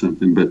 gain or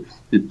something. But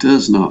it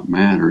does not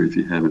matter if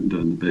you haven't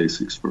done the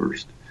basics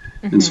first.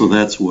 Mm-hmm. And so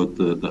that's what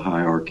the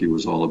hierarchy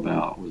was all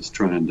about, was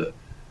trying to,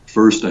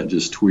 first I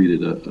just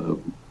tweeted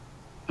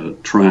a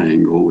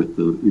triangle with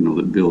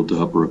that built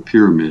up, or a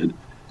pyramid,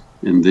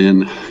 and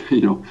then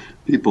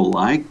people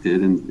liked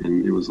it,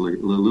 and it was like a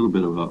little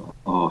bit of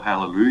a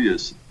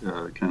hallelujahs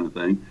kind of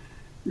thing.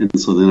 And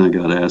so then I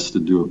got asked to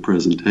do a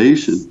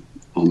presentation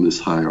on this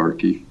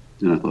hierarchy,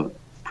 and I thought,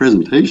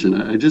 presentation?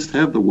 I just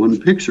have the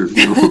one picture,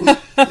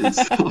 and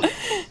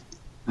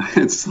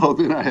so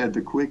then I had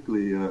to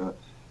quickly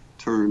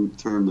turn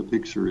the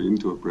picture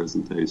into a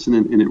presentation,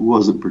 and it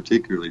wasn't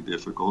particularly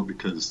difficult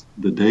because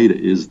the data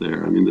is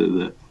there. I mean,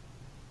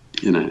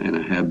 and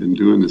I have been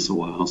doing this a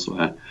while, so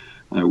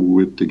I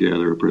whipped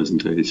together a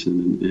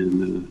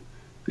presentation,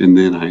 and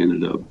then I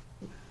ended up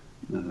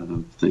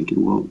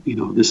thinking, well,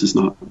 this is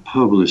not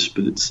published,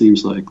 but it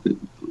seems like that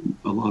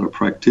a lot of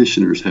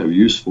practitioners have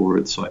use for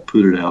it, so I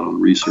put it out on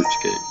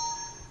ResearchGate,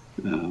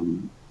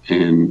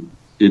 and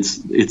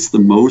it's the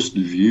most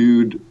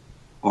viewed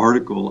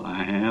article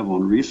I have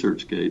on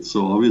ResearchGate.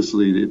 So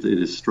obviously it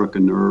has struck a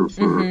nerve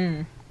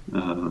for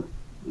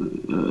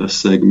a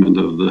segment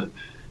of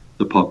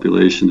the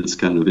population that's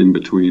kind of in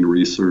between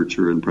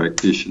researcher and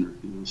practitioner.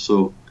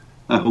 So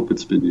I hope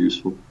it's been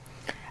useful.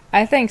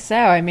 I think so.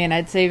 I mean,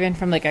 I'd say even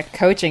from like a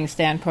coaching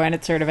standpoint,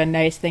 it's sort of a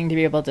nice thing to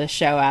be able to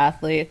show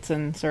athletes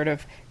and sort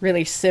of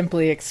really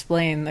simply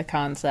explain the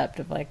concept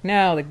of like,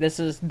 no, like this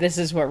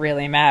is what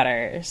really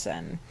matters,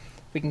 and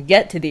we can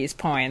get to these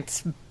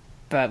points,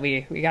 but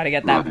we got to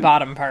get that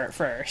bottom part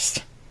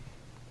first.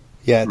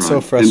 Yeah, it's so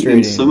frustrating.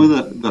 And some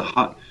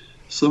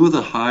of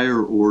the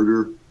higher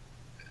order,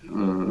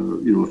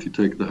 if you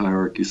take the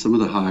hierarchy, some of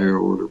the higher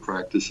order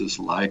practices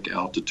like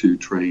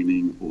altitude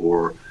training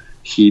or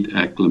heat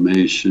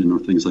acclimation or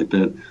things like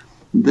that,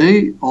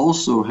 they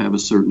also have a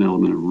certain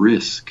element of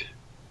risk.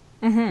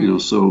 Mm-hmm.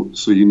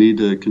 So you need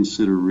to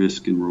consider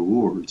risk and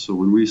reward. So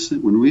when we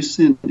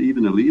send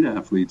even elite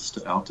athletes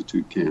to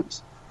altitude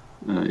camps,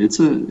 it's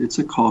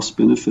a cost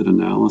benefit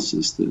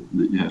analysis that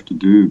you have to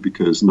do,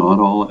 because not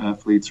all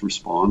athletes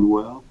respond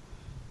well.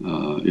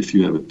 If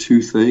you have a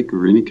toothache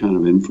or any kind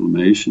of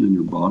inflammation in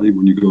your body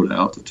when you go to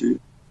altitude,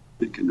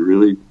 it can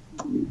really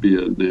be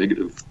a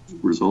negative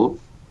result.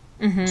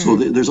 Mm-hmm. So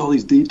there's all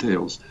these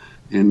details,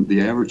 and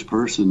the average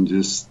person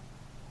just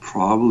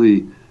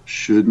probably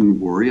shouldn't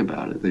worry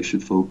about it. They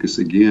should focus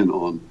again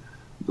on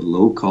the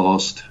low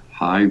cost,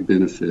 high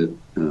benefit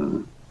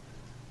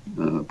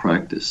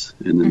practice,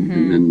 and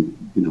then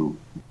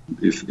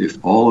if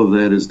all of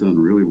that is done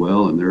really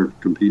well, and they're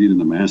competing in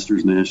the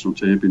Masters National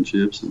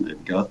Championships, and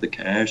they've got the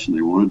cash, and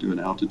they want to do an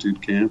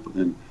altitude camp,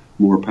 then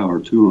more power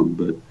to them.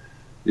 But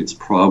it's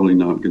probably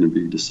not going to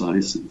be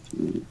decisive.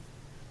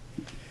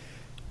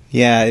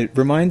 Yeah, it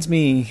reminds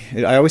me,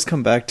 I always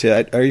come back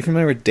to, are you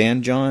familiar with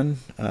Dan John?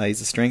 He's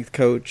a strength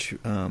coach,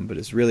 but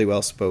is really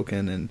well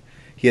spoken, and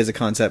he has a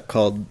concept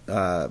called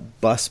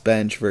bus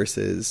bench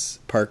versus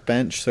park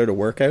bench sort of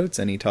workouts,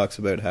 and he talks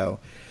about how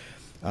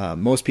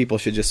most people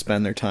should just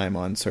spend their time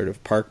on sort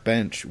of park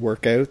bench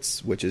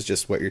workouts, which is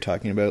just what you're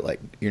talking about. Like,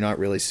 you're not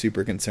really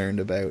super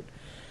concerned about,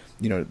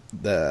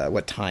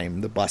 what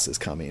time the bus is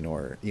coming,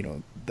 or,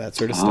 that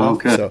sort of stuff.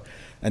 Okay. So,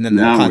 and then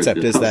the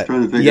concept is that,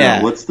 trying to figure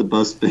out what's the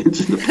bus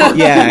bench in the park.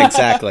 Yeah,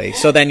 exactly.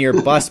 So then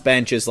your bus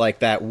bench is like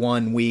that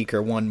 1 week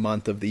or 1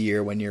 month of the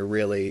year when you're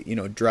really,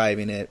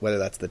 driving it, whether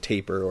that's the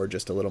taper or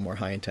just a little more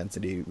high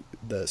intensity,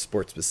 the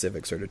sport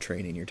specific sort of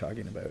training you're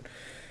talking about.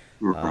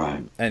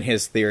 Right. And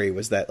his theory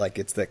was that like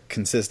it's the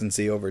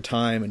consistency over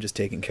time and just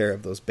taking care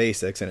of those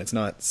basics, and it's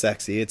not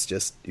sexy. It's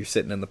just you're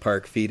sitting in the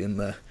park feeding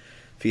the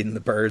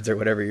birds or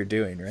whatever you're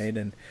doing, right?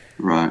 And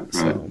right.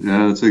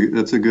 Yeah,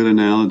 that's a good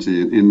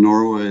analogy. In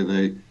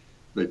Norway,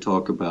 they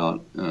talk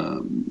about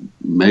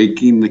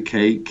making the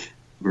cake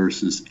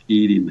versus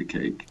eating the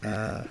cake.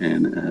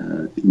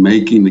 And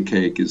making the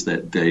cake is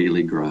that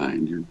daily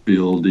grind. You're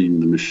building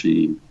the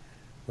machine.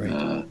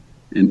 Right.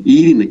 And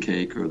eating the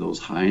cake are those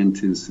high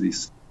intensity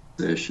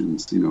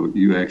sessions.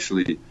 You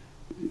actually,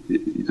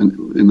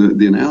 and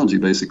the analogy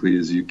basically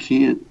is you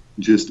can't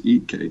just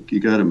eat cake. You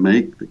got to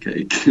make the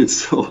cake. And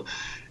so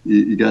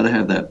you got to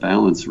have that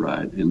balance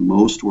right. And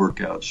most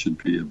workouts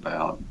should be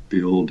about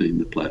building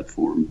the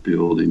platform,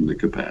 building the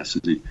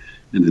capacity.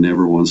 And then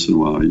every once in a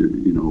while,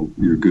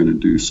 you're going to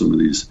do some of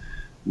these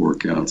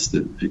workouts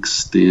that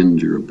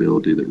extend your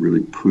ability, that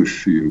really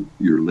push your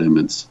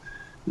limits.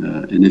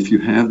 And if you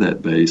have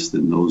that base,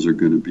 then those are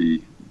going to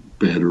be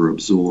better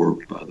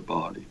absorbed by the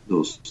body,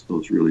 those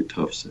really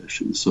tough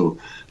sessions. So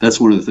that's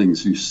one of the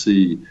things you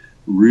see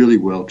really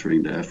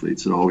well-trained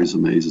athletes. It always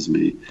amazes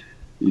me.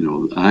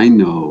 I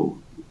know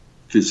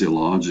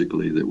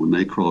physiologically that when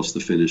they cross the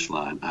finish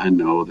line, I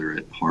know they're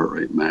at heart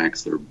rate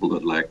max, their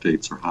blood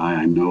lactates are high.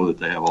 I know that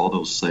they have all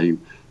those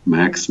same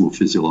maximal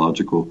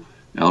physiological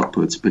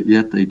outputs, but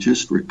yet they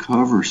just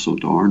recover so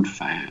darn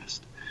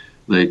fast.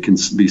 They can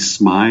be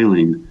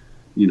smiling,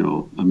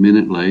 a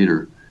minute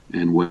later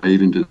and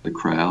waving to the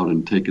crowd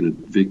and taking a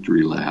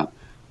victory lap.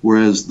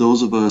 Whereas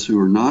those of us who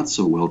are not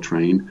so well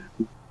trained,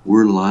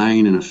 we're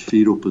lying in a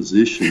fetal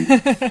position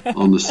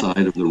on the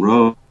side of the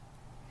road,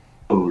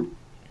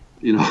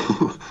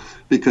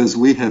 because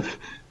we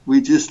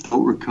just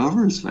don't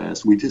recover as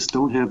fast. We just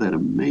don't have that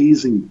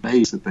amazing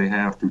base that they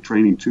have through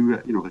training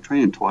they're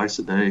training twice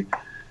a day,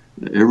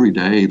 every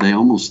day. They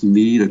almost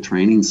need a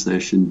training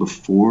session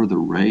before the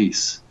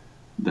race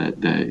that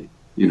day.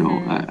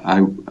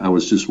 I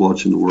was just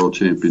watching the World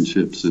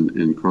Championships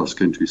in cross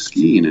country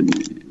skiing, and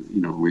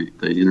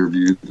they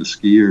interviewed the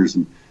skiers,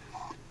 and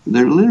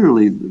they're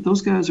literally,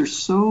 those guys are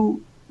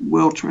so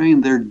well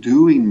trained. They're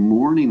doing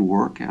morning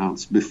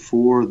workouts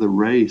before the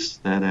race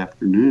that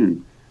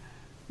afternoon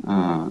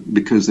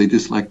because they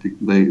just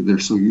they're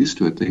so used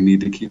to it. They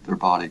need to keep their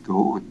body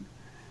going.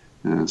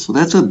 So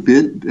that's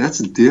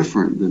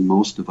different than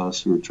most of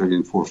us who are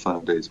training 4 or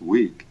 5 days a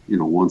week,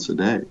 once a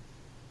day.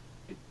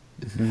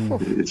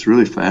 It's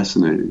really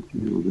fascinating.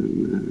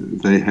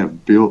 They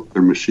have built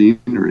their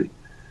machinery,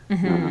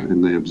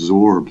 and they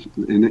absorb.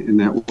 In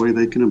that way,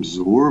 they can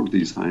absorb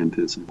these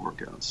high-intensity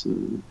workouts.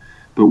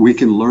 But we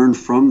can learn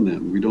from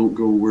them. We don't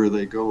go where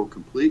they go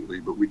completely,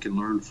 but we can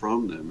learn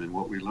from them. And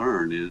what we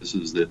learn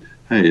is that,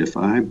 hey, if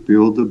I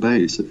build the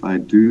base, if I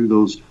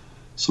do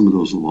some of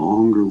those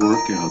longer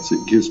workouts,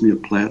 it gives me a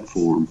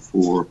platform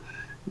for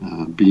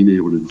being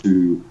able to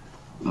do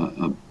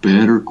a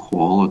better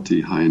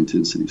quality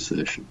high-intensity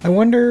session. I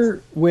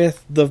wonder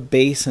with the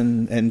base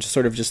and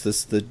sort of just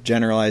the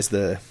generalized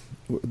the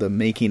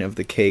making of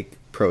the cake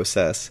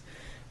process,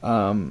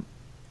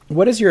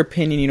 what is your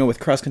opinion? With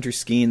cross-country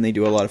skiing, they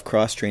do a lot of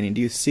cross-training.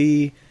 Do you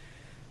see,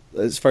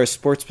 as far as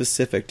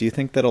sport-specific, do you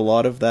think that a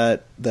lot of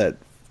that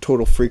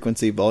total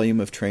frequency, volume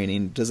of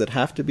training, does it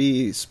have to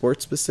be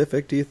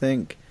sport-specific, do you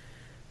think,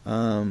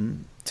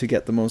 to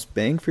get the most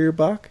bang for your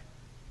buck?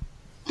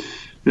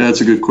 Yeah,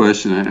 that's a good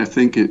question. I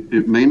think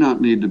it may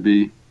not need to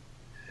be,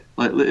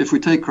 like, if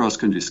we take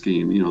cross-country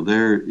skiing,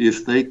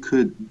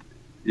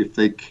 if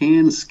they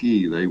can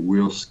ski, they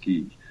will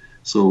ski.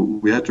 So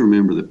we have to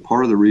remember that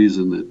part of the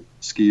reason that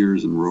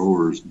skiers and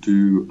rowers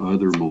do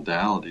other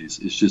modalities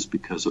is just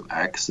because of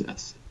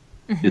access.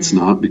 It's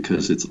not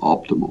because it's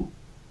optimal.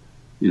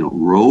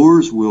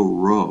 Rowers will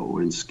row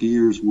and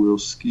skiers will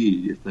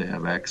ski if they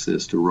have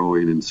access to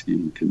rowing and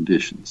skiing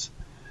conditions.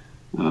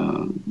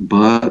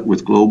 But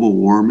with global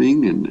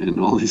warming and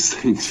all these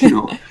things,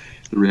 the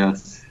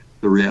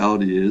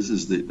reality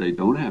is that they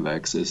don't have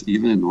access.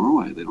 Even in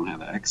Norway, they don't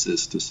have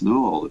access to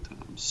snow all the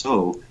time.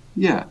 So,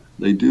 yeah,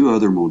 they do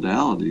other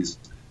modalities,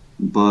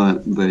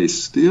 but they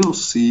still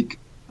seek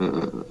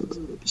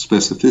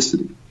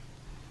specificity.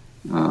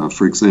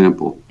 For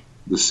example,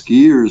 the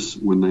skiers,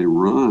 when they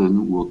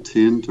run, will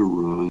tend to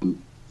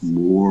run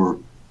more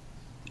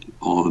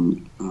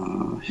on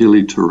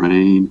hilly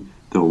terrain.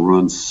 They'll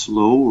run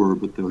slower,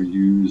 but they'll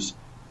use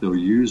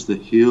the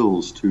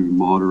hills to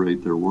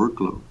moderate their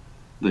workload.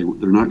 They're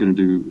not going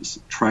to do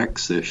track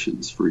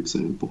sessions, for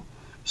example.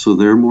 So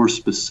they're more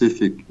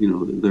specific.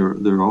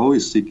 They're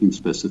always seeking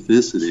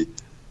specificity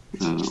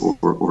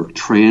or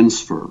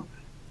transfer.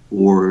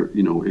 Or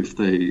if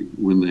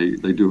when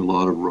they do a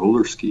lot of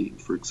roller skiing,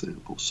 for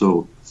example.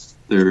 So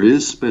there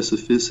is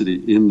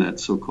specificity in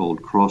that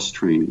so-called cross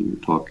training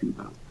you're talking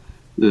about.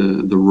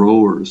 The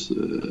rowers,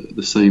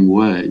 the same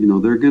way.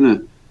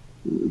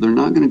 They're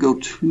not gonna go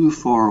too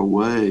far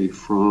away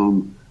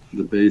from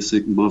the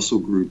basic muscle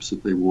groups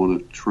that they want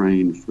to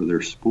train for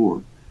their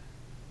sport.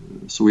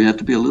 So we have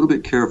to be a little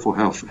bit careful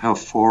how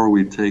far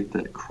we take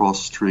that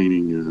cross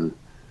training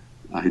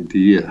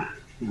idea,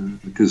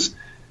 because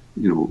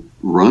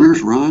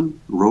runners run,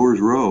 rowers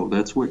row.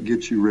 That's what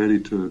gets you ready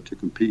to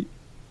compete.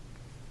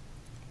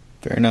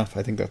 Fair enough.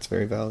 I think that's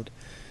very valid.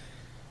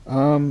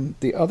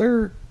 The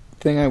other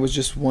thing I was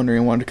just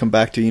wondering, I wanted to come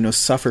back to,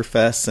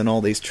 Sufferfests and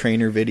all these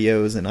trainer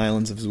videos and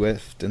Islands of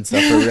Zwift and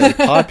stuff are really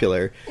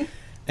popular.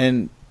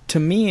 And to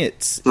me,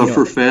 it's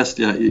Sufferfest.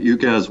 Yeah, you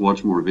guys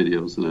watch more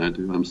videos than I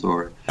do. I'm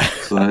sorry,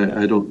 so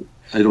I don't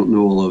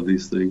know all of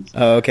these things.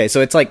 Oh, okay.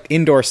 So it's like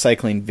indoor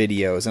cycling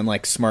videos and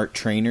like smart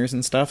trainers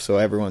and stuff. So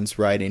everyone's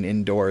riding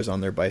indoors on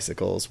their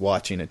bicycles,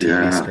 watching a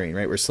TV screen,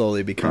 right? We're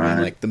slowly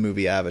becoming like the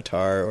movie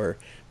Avatar, or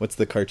what's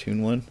the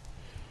cartoon one?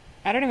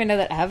 I don't even know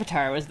that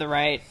Avatar was the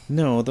right.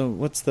 No,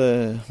 what's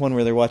the one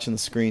where they're watching the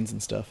screens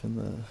and stuff in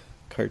the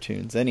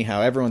cartoons?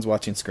 Anyhow, everyone's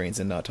watching screens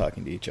and not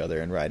talking to each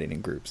other and riding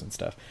in groups and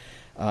stuff.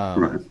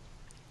 Right.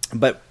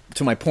 But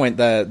to my point,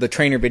 the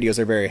trainer videos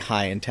are very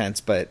high intense,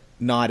 but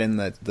not in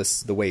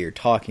the way you're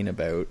talking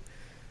about.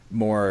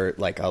 More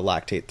like a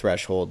lactate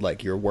threshold,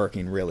 like you're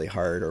working really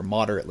hard or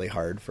moderately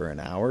hard for an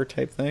hour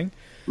type thing.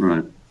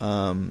 Right.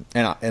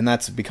 And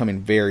that's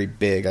becoming very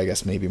big, I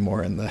guess, maybe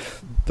more in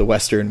the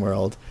Western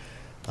world.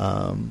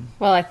 Well,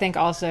 I think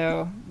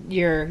also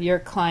your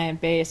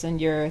client base and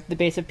the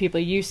base of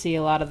people you see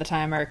a lot of the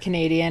time are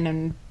Canadian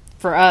and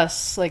for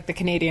us, like the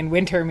Canadian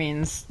winter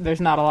means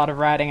there's not a lot of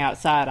riding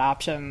outside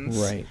options.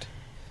 Right.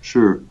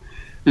 Sure.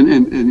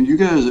 And you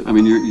guys, I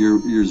mean,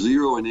 you're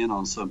zeroing in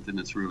on something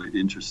that's really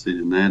interesting,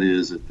 and that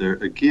is that there,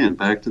 again,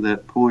 back to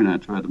that point I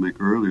tried to make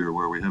earlier,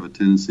 where we have a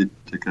tendency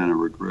to kind of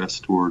regress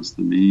towards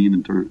the mean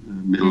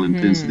and middle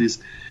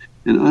intensities.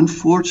 And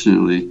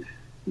unfortunately,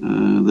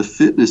 the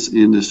fitness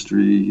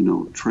industry, you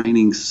know,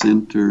 training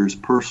centers,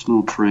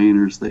 personal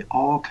trainers, they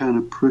all kind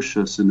of push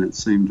us in that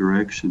same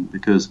direction,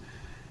 because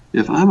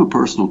if I'm a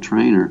personal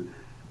trainer,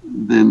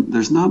 then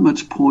there's not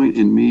much point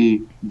in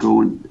me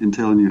going and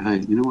telling you, hey,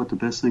 you know what, the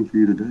best thing for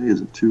you today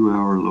is a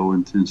 2-hour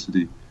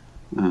low-intensity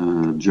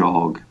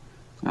jog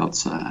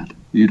outside.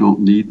 You don't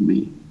need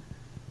me.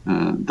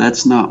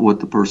 That's not what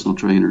the personal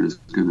trainer is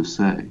going to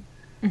say.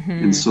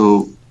 And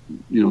so,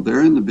 you know,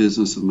 they're in the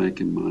business of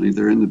making money.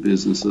 They're in the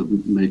business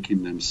of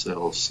making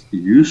themselves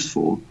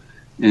useful.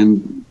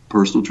 And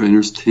personal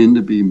trainers tend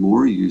to be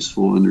more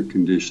useful under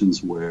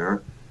conditions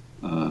where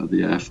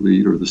the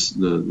athlete or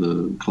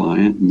the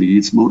client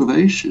needs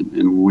motivation.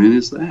 And when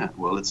is that?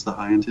 Well, it's the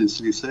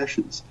high-intensity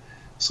sessions.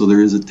 So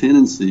there is a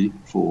tendency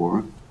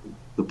for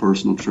the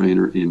personal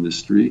trainer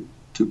industry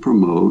to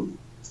promote,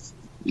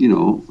 you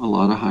know, a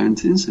lot of high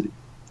intensity,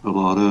 a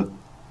lot of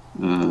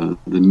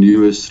the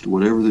newest,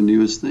 whatever the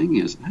newest thing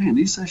is. Man,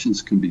 these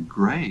sessions can be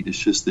great. It's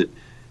just that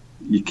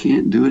you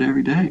can't do it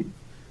every day.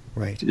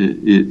 Right.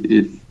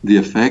 The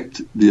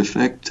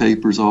effect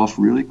tapers off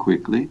really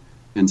quickly,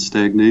 and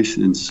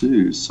stagnation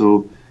ensues.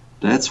 So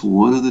that's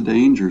one of the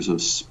dangers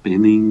of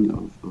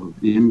spinning,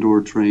 of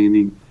indoor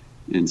training,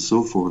 and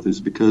so forth,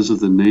 is because of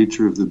the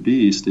nature of the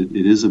beast. It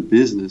is a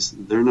business.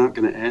 They're not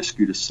going to ask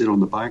you to sit on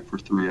the bike for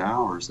 3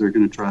 hours. They're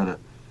going to try to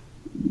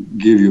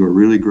give you a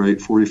really great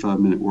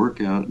 45-minute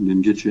workout and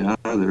then get you out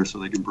of there so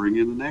they can bring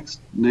in the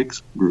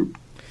next group.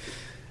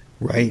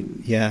 Right,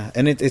 yeah.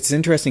 And it's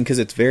interesting because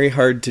it's very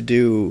hard to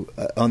do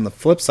on the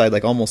flip side,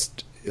 like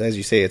almost, as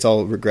you say, it's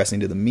all regressing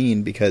to the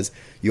mean, because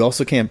you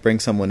also can't bring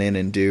someone in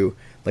and do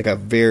like a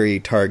very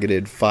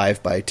targeted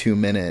 5 by 2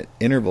 minute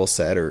interval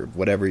set, or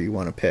whatever you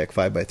want to pick,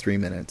 5 by 3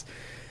 minutes,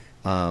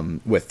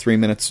 with 3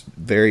 minutes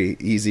very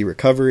easy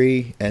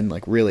recovery and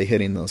like really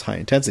hitting those high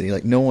intensity.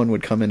 Like no one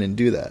would come in and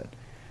do that.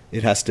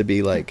 It has to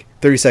be like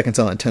 30 seconds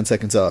on, 10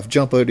 seconds off,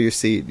 jump out of your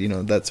seat, you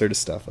know, that sort of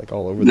stuff, like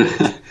all over the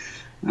place.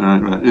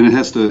 Right. And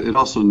it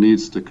also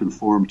needs to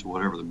conform to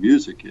whatever the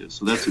music is.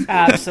 So that's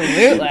important.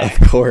 Absolutely. Of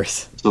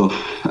course. So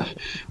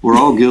we're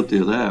all guilty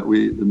of that.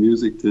 The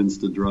music tends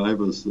to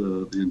drive us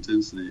the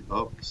intensity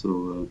up.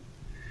 So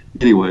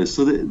anyway,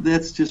 so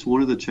that's just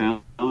one of the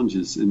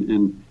challenges.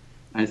 And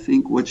I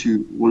think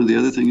one of the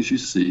other things you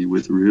see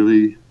with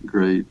really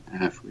great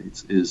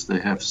athletes is they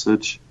have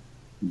such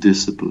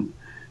discipline.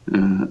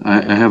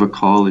 I have a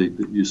colleague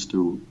that used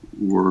to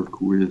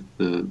work with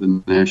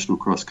the national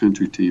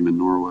cross-country team in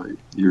Norway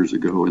years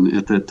ago, and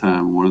at that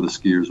time one of the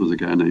skiers was a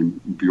guy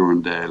named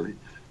Bjorn Daly,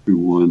 who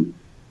won,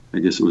 I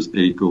guess it was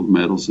 8 gold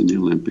medals in the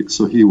Olympics.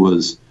 So he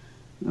was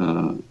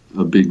a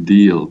big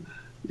deal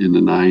in the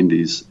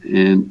 90s.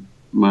 And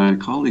my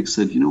colleague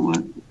said, you know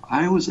what,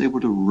 I was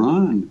able to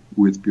run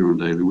with Bjorn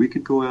Daly. We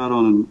could go out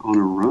on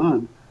a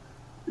run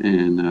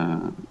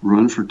and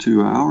run for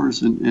 2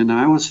 hours, and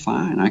I was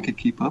fine. I could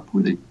keep up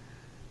with him.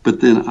 But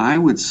then I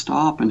would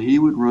stop and he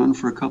would run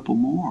for a couple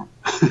more.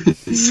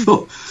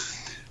 So,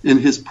 and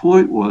his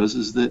point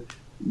was that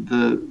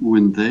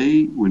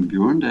when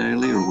Bjorn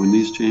Daly or when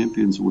these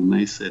champions, when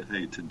they said,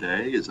 hey,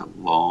 today is a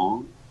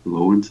long,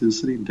 low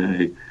intensity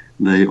day,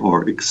 they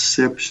are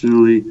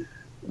exceptionally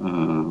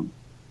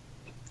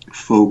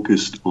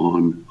focused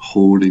on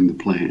holding the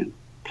plan,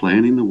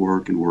 planning the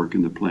work and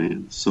working the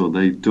plan. So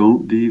they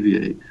don't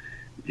deviate.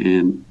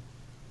 And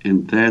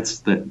that's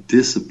that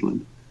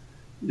discipline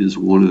is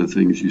one of the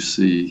things you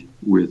see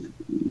with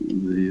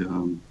the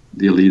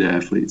elite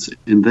athletes.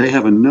 And they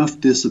have enough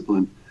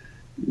discipline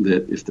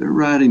that if they're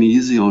riding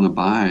easy on a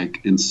bike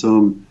and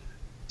some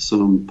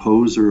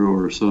poser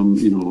or some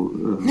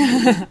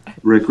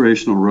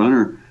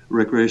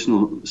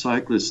recreational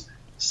cyclist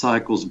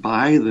cycles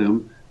by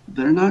them,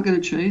 they're not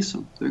going to chase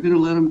them. They're going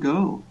to let them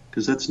go,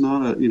 because that's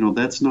not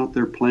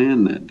their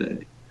plan that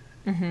day.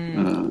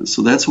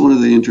 So that's one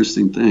of the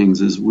interesting things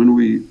is when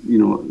we,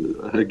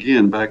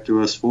 again, back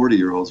to us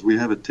 40-year-olds, we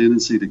have a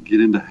tendency to get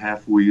into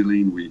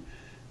half-wheeling.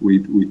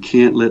 We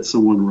can't let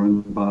someone run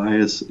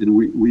by us, and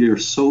we are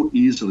so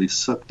easily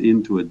sucked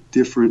into a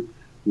different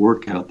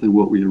workout than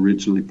what we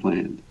originally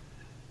planned.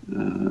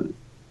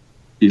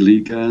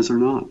 Elite guys are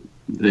not.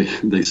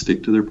 They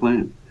stick to their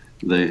plan.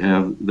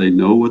 They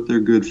know what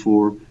they're good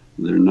for.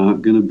 They're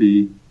not going to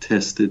be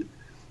tested.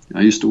 I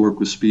used to work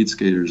with speed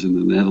skaters in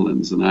the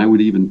Netherlands, and I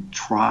would even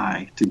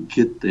try to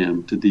get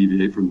them to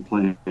deviate from the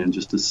plan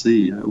just to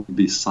see. I would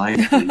be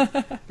cycling,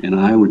 and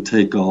I would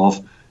take off,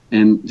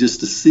 and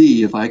just to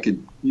see if I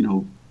could,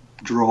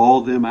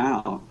 draw them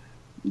out.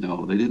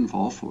 No, they didn't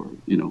fall for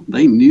it.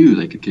 They knew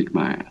they could kick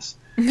my ass.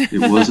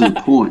 It wasn't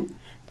a point.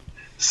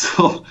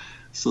 So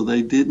So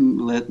they didn't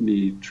let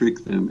me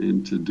trick them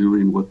into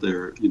doing what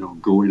they're,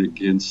 going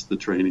against the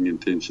training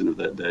intention of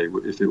that day.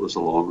 If it was a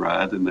long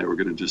ride, then they were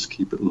going to just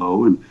keep it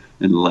low and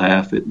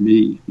laugh at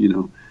me.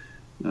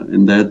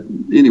 And that,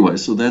 anyway,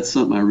 so that's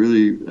something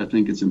I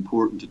think it's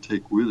important to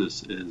take with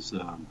us as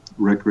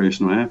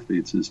recreational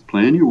athletes is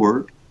plan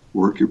your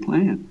work your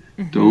plan.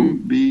 Mm-hmm.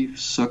 Don't be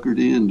suckered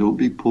in. Don't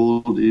be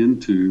pulled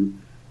into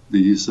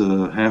these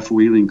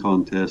half-wheeling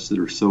contests that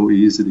are so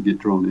easy to get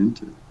drawn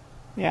into.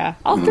 Yeah,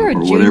 I'll throw or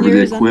juniors whatever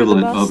the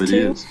equivalent under the bus of it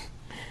too. is.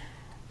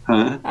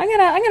 Huh?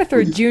 I'm gonna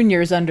throw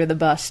juniors under the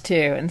bus too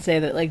and say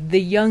that like the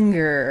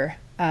younger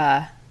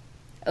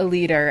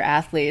eliter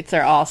athletes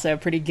are also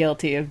pretty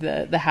guilty of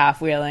the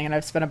half wheeling, and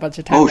I've spent a bunch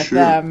of time with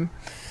them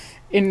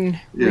in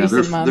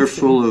recent months.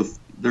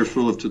 They're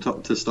full of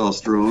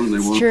testosterone, and they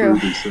want to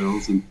prove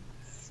themselves, and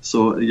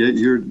so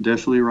you're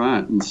definitely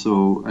right. And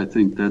so I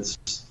think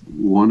that's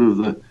one of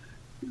the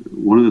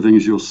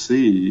things you'll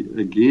see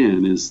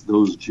again is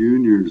those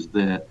juniors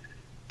that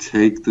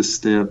take the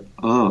step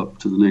up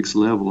to the next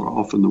level are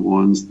often the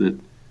ones that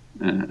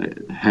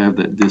have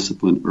that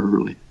discipline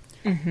early.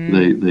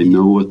 Mm-hmm. They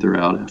know what they're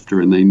out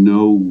after, and they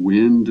know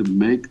when to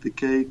make the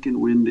cake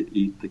and when to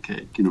eat the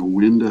cake.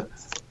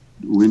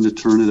 When to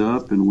turn it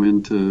up and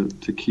when to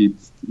keep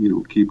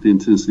the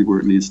intensity where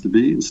it needs to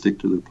be and stick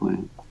to their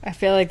plan. I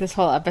feel like this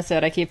whole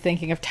episode, I keep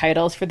thinking of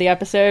titles for the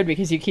episode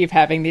because you keep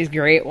having these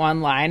great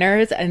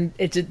one-liners, and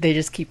they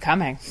just keep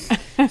coming.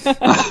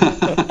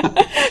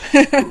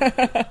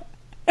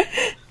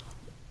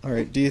 All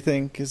right. Do you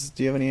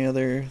have any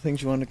other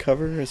things you want to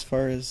cover as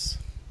far as?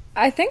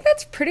 I think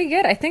that's pretty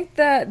good. I think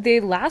the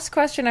last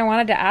question I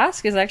wanted to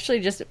ask is actually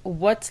just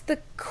what's the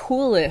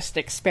coolest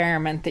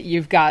experiment that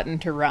you've gotten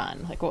to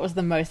run? Like, what was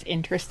the most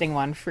interesting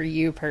one for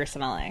you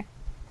personally?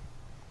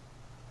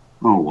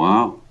 Oh,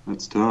 wow.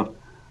 That's tough.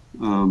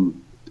 I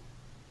don't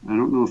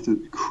know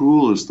if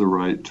cool is the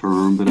right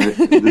term, but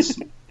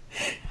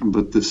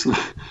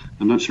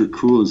I'm not sure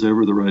cool is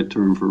ever the right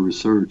term for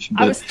research.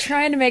 But, I was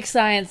trying to make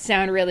science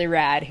sound really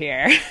rad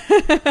here.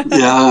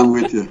 Yeah, I'm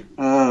with you.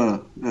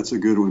 That's a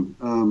good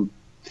one.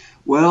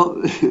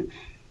 Well,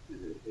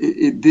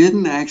 it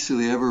didn't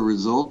actually ever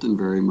result in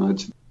very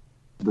much,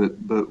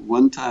 but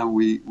one time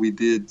we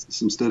did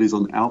some studies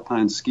on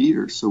alpine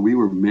skiers. So we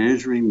were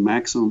measuring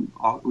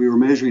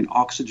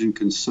oxygen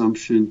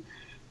consumption,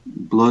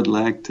 blood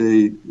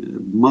lactate,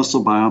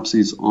 muscle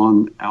biopsies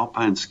on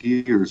alpine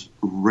skiers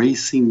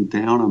racing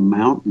down a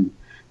mountain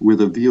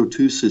with a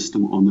VO2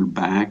 system on their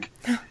back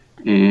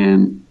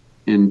and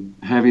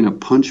having a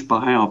punch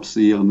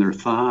biopsy on their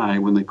thigh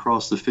when they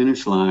cross the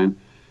finish line.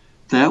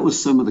 That was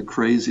some of the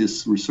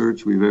craziest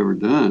research we've ever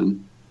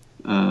done.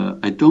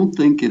 I don't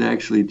think it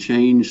actually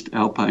changed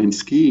alpine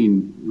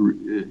skiing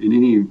in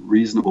any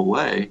reasonable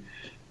way.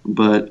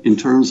 But in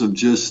terms of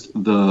just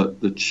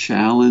the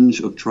challenge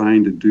of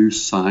trying to do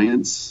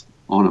science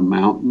on a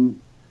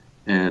mountain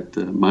at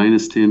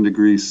minus 10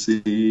 degrees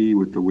C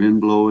with the wind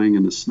blowing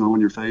and the snow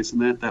in your face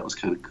and that was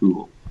kind of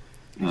cool.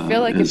 I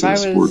feel like as a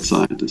sports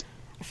scientist.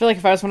 I feel like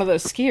if I was one of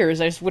those skiers,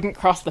 I just wouldn't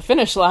cross the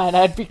finish line.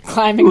 I'd be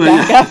climbing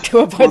back up to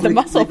avoid the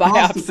muscle biopsy. They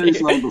crossed the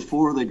finish line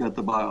before they got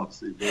the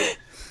biopsy.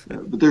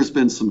 But there's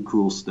been some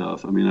cool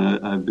stuff. I mean,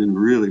 I've been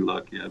really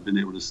lucky. I've been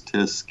able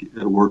to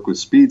work with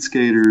speed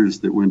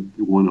skaters that won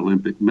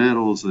Olympic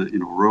medals,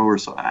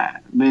 rowers. So,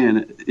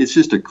 it's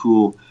just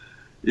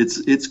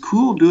it's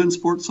cool doing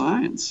sports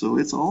science. So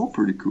it's all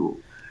pretty cool.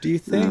 Do you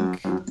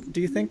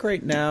think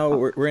right now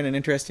we're in an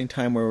interesting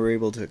time where we're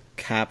able to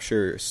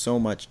capture so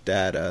much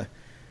data,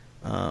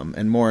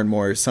 and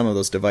more some of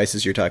those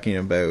devices you're talking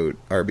about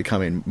are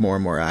becoming more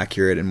and more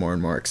accurate and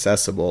more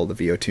accessible, the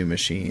VO2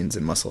 machines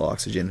and muscle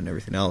oxygen and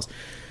everything else.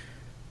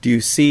 Do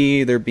you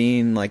see there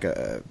being like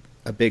a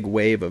big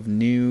wave of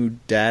new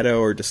data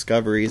or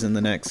discoveries in the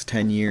next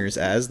 10 years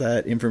as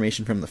that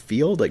information from the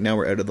field? Like now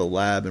we're out of the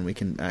lab and we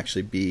can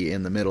actually be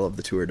in the middle of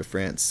the Tour de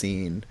France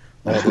seeing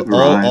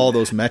all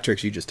those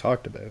metrics you just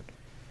talked about.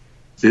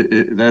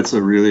 That's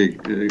a really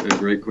a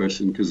great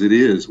question because it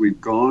is. We've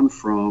gone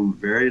from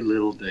very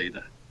little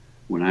data.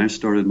 When I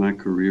started my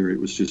career, it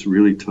was just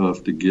really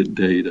tough to get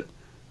data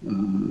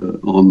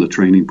on the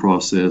training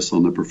process,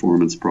 on the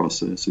performance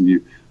process.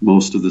 And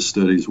most of the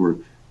studies were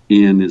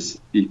N is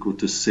equal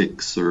to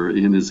 6 or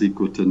N is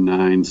equal to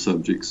 9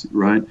 subjects,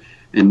 right?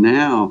 And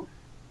now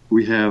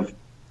we have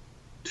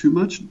too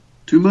much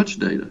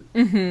data.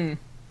 Mm-hmm.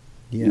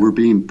 Yeah. We're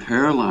being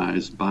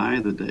paralyzed by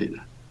the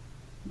data.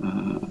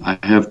 I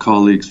have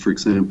colleagues, for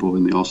example,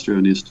 in the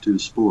Australian Institute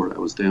of Sport. I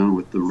was down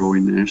with the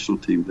rowing national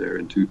team there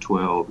in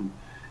 2012,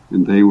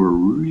 and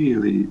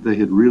they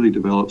had really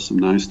developed some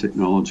nice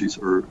technologies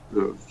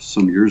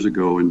some years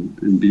ago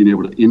in being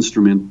able to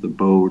instrument the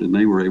boat, and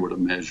they were able to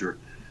measure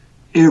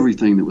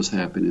everything that was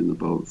happening in the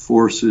boat,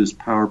 forces,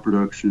 power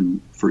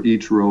production for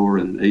each rower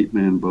in an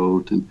 8-man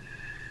boat,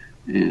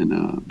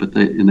 but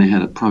they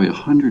had probably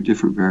 100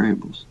 different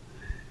variables.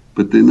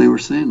 But then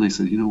they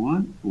said, you know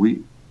what,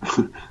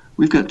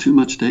 we've got too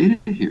much data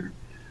here.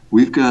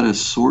 We've got to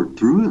sort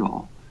through it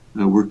all.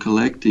 we're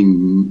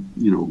collecting,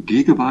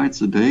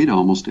 gigabytes of data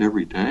almost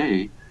every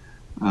day,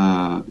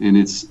 and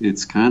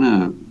it's kind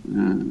of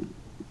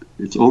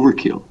it's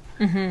overkill.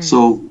 Mm-hmm.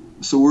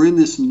 So we're in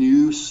this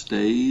new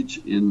stage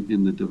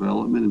in the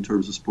development in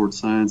terms of sports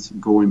science.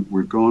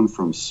 We're going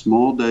from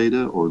small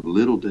data or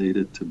little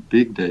data to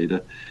big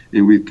data,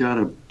 and we've got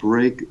to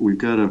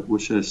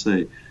what should I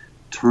say,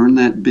 turn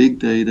that big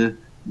data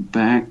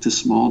back to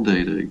small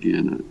data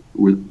again.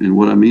 And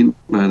what I mean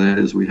by that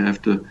is we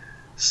have to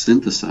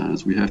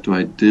synthesize, we have to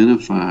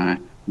identify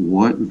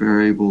what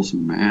variables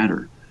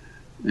matter.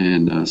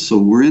 And so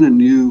we're in a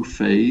new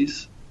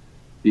phase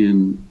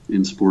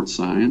in sports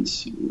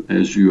science,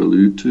 as you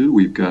allude to.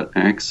 We've got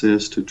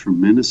access to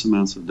tremendous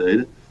amounts of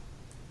data,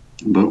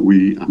 but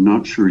I'm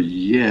not sure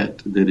yet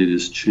that it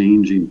is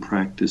changing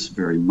practice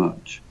very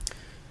much.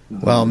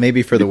 Well,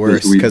 maybe for the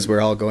worse, because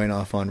we're all going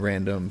off on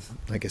random,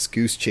 I guess,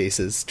 goose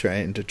chases,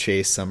 trying to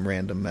chase some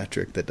random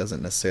metric that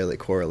doesn't necessarily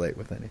correlate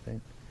with anything.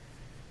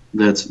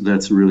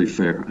 That's really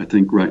fair. I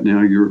think right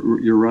now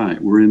you're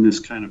right. We're in this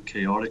kind of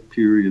chaotic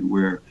period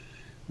where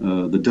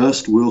the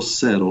dust will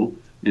settle,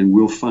 and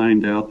we'll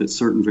find out that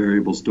certain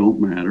variables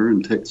don't matter,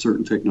 and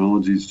certain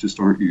technologies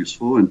just aren't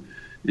useful, and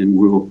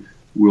we'll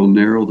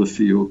narrow the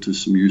field to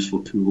some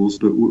useful tools.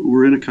 But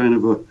we're in a kind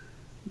of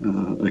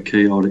a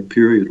chaotic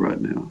period right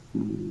now.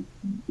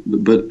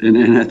 But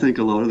I think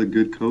a lot of the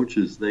good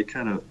coaches, they've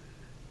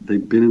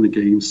been in the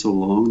game so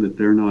long that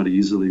they're not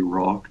easily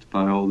rocked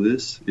by all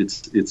this.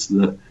 It's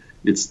the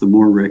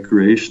more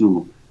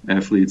recreational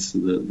athletes,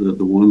 the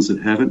ones that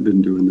haven't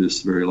been doing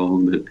this very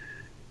long, that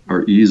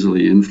are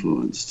easily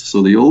influenced.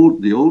 So the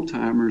old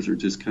timers are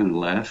just kind of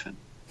laughing.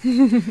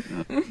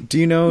 Do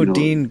you know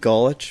Dean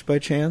Golich by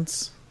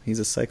chance? He's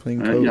a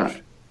cycling coach. Yeah.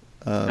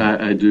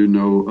 I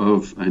know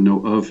of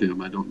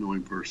him. I don't know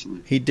him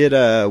personally. He did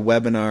a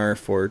webinar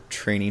for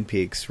Training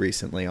Peaks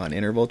recently on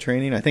interval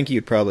training. I think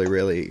you'd probably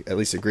really at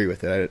least agree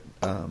with it.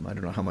 I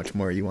don't know how much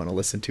more you want to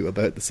listen to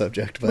about the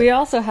subject. But we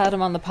also had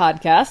him on the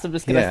podcast. I'm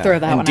just going to throw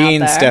that one out there.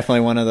 Dean's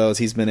definitely one of those.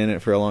 He's been in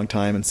it for a long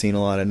time and seen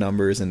a lot of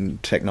numbers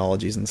and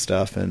technologies and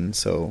stuff. And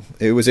so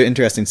it was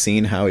interesting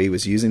seeing how he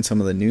was using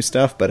some of the new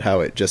stuff, but how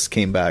it just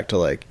came back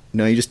to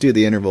you just do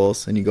the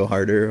intervals and you go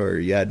harder, or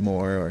you add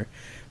more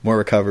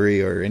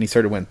recovery, and he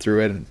sort of went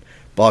through it and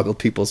boggled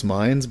people's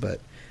minds, but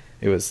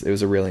it was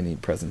a really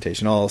neat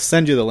presentation. I'll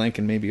send you the link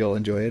and maybe you'll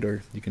enjoy it,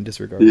 or you can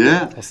disregard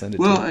it. I'll send it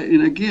to you. Well,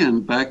 and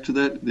again, back to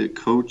that, the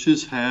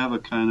coaches have a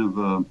kind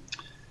of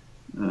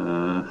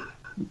I'm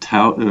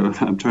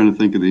trying to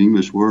think of the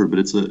English word, but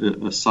it's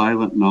a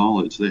silent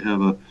knowledge. They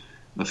have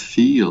a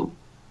feel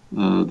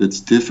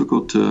that's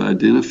difficult to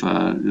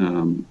identify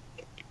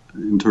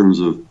in terms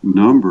of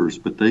numbers,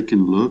 but they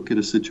can look at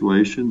a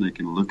situation, they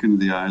can look into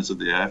the eyes of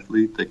the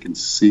athlete, they can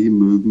see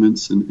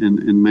movements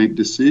and make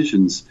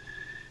decisions.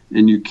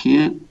 And you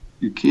can't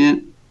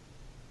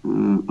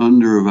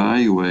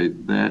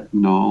under-evaluate that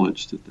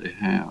knowledge that they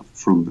have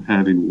from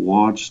having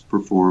watched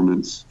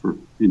performance for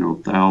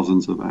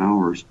thousands of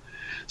hours.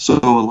 So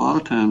a lot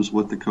of times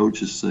what the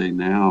coaches say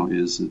now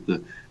is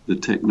that the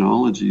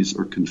technologies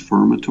are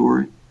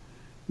confirmatory.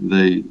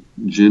 They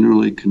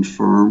generally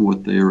confirm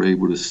what they are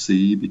able to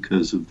see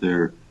because of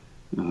their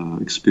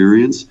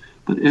experience.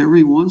 But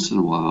every once in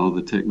a while,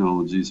 the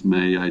technologies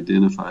may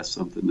identify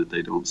something that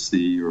they don't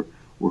see, or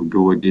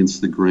go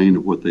against the grain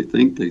of what they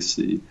think they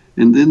see.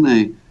 And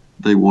then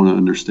they want to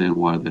understand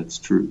why that's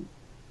true,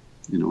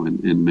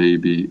 and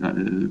maybe,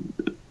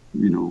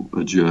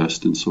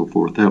 adjust and so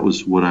forth. That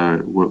was what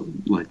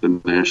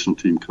the national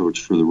team coach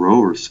for the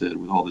rowers said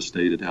with all this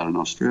data down in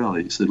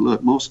Australia. He said,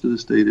 look, most of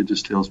this data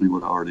just tells me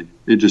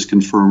it just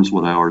confirms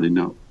what I already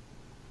know.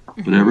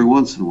 Mm-hmm. But every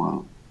once in a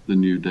while, the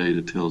new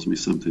data tells me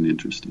something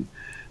interesting.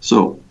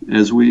 So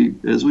as we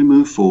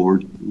move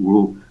forward,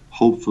 we'll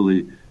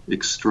hopefully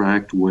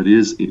extract what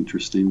is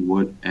interesting,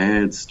 what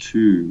adds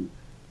to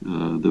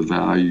the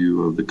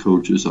value of the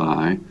coach's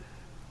eye,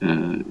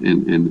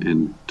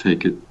 and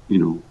take it,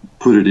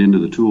 put it into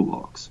the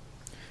toolbox.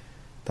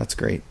 That's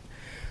great.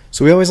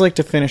 So we always like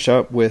to finish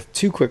up with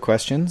two quick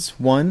questions.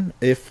 One,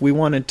 if we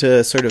wanted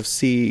to sort of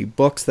see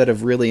books that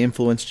have really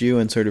influenced you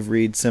and sort of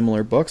read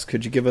similar books,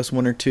 could you give us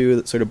one or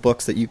two sort of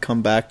books that you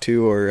come back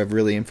to or have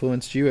really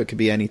influenced you? It could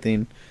be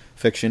anything,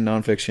 fiction,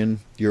 nonfiction,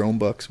 your own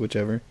books,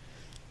 whichever.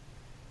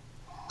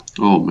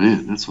 Oh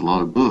man, that's a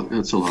lot of books.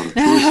 That's a lot of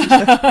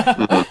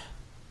choices.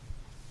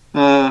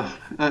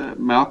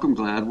 Malcolm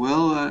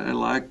Gladwell, I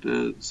liked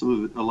a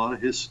lot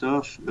of his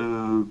stuff,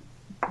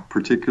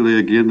 particularly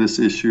again this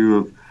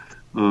issue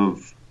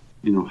of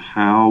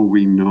how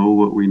we know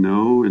what we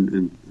know,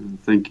 and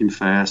thinking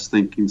fast,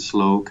 thinking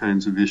slow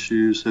kinds of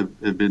issues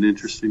have been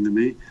interesting to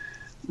me.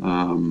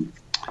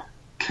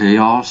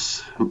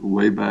 Chaos,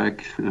 way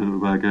back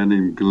by a guy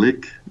named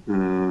Glick,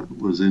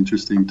 was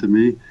interesting to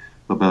me,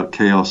 about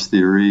chaos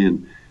theory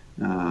and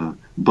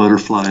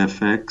butterfly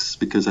effects,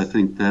 because I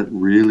think that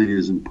really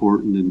is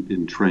important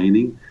in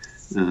training.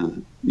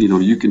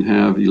 You can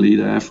have elite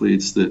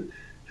athletes that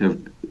have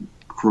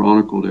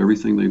chronicled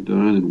everything they've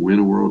done and win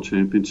a world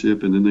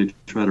championship, and then they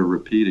try to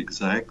repeat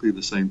exactly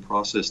the same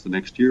process the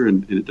next year,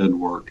 and it doesn't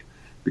work.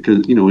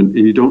 Because, and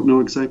you don't know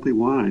exactly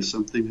why.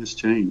 Something has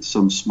changed.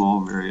 Some small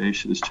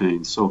variation has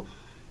changed. So,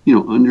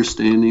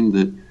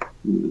 understanding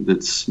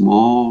that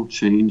small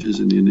changes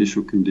in the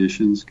initial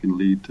conditions can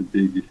lead to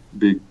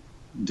big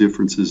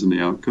differences in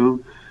the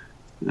outcome.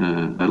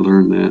 I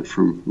learned that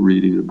from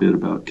reading a bit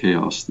about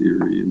chaos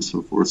theory and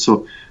so forth.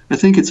 So I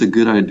think it's a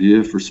good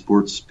idea for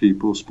sports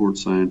people,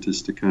 sports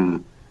scientists, to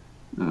kind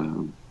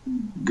of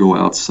go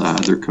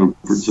outside their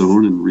comfort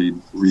zone and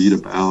read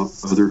about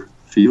other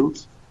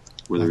fields,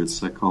 whether it's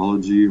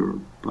psychology or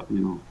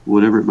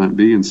whatever it might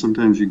be. And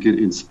sometimes you get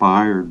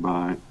inspired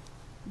by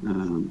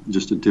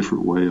just a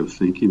different way of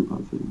thinking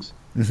about things.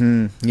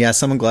 Mm-hmm. Yeah,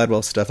 some of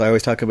Gladwell's stuff. I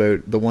always talk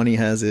about the one he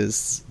has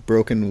is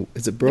broken.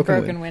 Is it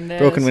broken windows?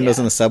 Broken windows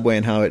in the subway,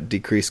 and how it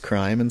decreased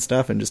crime and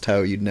stuff, and just how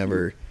you'd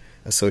never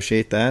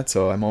associate that.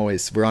 So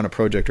we're on a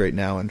project right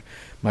now, and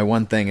my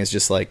one thing is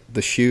just like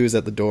the shoes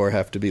at the door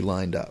have to be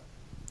lined up,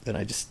 and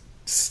I just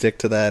stick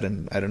to that.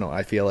 And I don't know.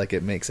 I feel like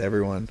it makes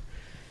everything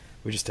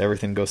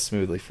goes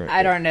smoothly for.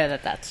 I don't know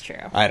that that's true.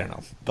 I don't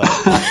know, but.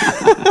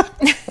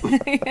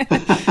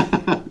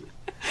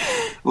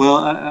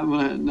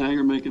 Well, now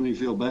you're making me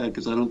feel bad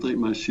because I don't think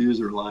my shoes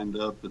are lined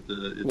up at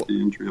the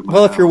entry of my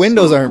house. If your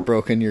windows aren't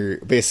broken, you're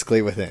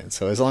basically within.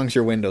 So as long as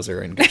your windows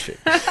are in good shape.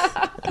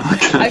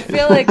 I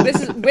feel like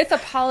this is with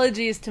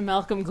apologies to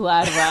Malcolm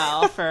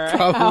Gladwell for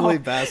probably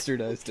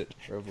bastardized it.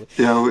 Probably.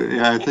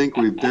 Yeah, I think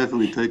we've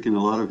definitely taken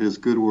a lot of his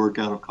good work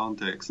out of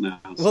context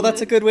now. So. Well,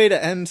 that's a good way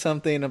to end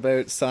something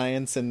about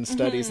science and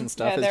studies and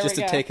stuff, is just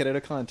to take it out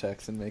of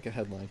context and make a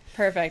headline.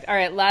 Perfect. All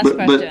right, last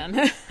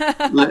question.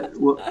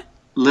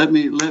 Let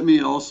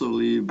me also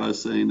leave by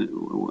saying that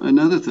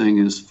another thing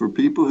is for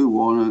people who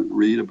want to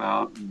read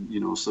about,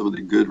 some of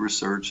the good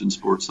research in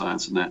sports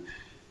science and that,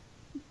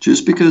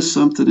 just because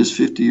something is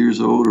 50 years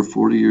old or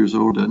 40 years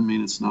old doesn't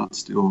mean it's not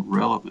still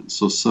relevant.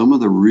 So some of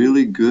the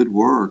really good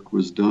work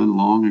was done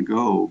long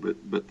ago,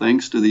 but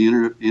thanks to the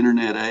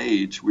internet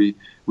age, we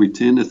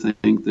tend to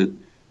think that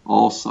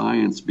all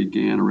science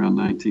began around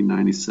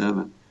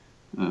 1997.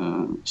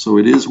 So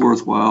it is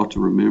worthwhile to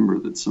remember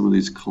that some of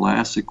these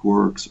classic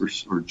works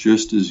are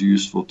just as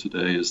useful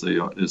today as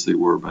they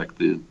were back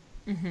then.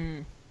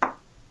 Mm-hmm.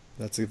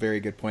 That's a very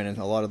good point, and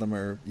a lot of them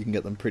you can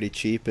get them pretty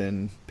cheap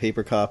in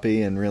paper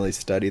copy and really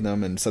study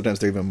them, and sometimes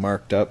they're even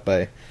marked up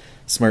by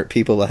smart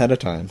people ahead of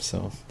time.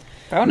 So,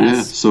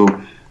 bonus.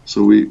 Yeah.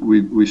 So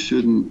we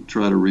shouldn't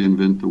try to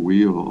reinvent the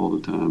wheel all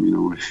the time.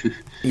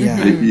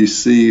 Yeah. You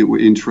see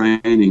in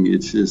training,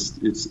 it's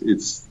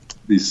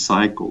these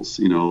cycles,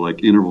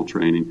 like interval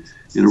training.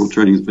 Interval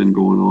training has been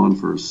going on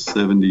for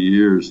 70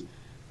 years,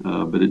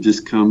 but it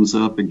just comes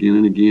up again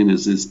and again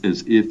as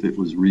if it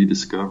was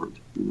rediscovered.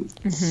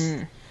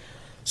 Mm-hmm.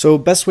 So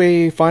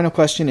final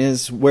question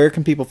is, where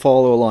can people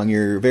follow along?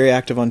 You're very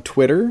active on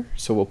Twitter,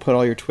 so we'll put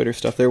all your Twitter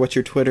stuff there. What's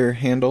your Twitter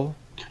handle?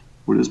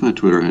 What is my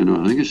Twitter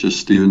handle? I think it's just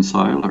Steven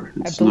Seiler.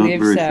 It's I believe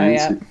not very so,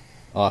 fancy. Yeah.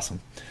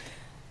 Awesome.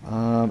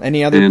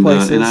 Any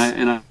places?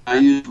 And I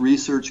use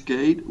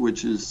ResearchGate,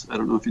 which is, I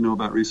don't know if you know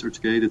about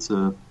ResearchGate. It's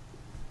an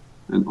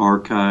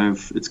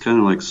archive. It's kind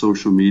of like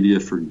social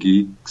media for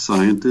geek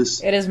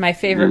scientists. It is my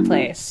favorite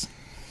place.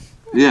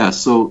 Yeah,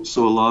 so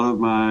a lot of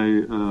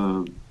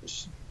my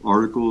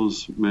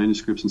articles,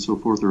 manuscripts, and so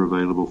forth are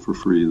available for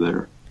free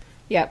there.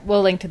 Yeah,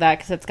 we'll link to that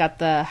because it's got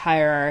the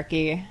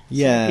hierarchy.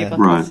 Yeah, so people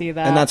can see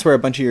that. And that's where a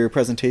bunch of your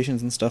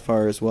presentations and stuff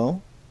are as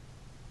well.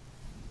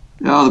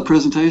 Yeah, the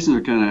presentations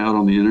are kind of out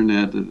on the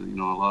internet. A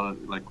lot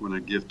of, like when I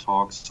give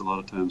talks, a lot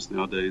of times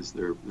nowadays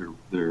they're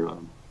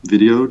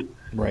videoed.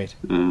 Right.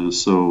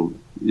 So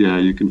yeah,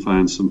 you can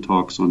find some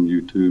talks on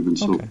YouTube and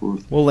so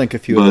forth. We'll link a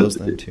few of those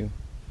then too.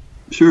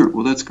 Sure.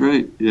 Well, that's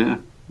great. Yeah.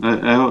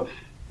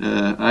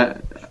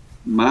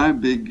 My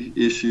big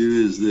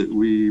issue is that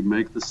we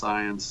make the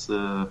science,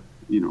 that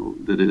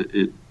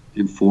it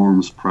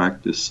informs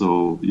practice.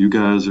 So you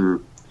guys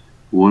are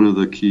one of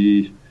the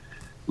key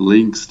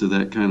links to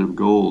that kind of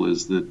goal,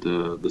 is that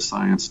the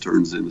science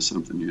turns into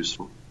something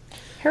useful.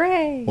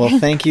 Hooray! Well,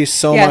 thank you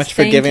so much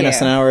for giving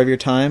us an hour of your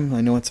time. I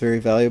know it's very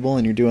valuable,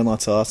 and you're doing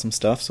lots of awesome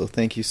stuff, so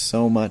thank you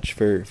so much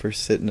for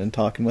sitting and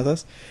talking with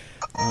us.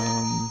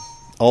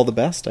 All the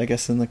best, I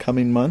guess, in the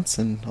coming months.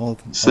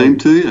 Same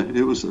to you.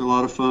 It was a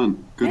lot of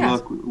fun. Good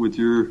luck with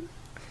your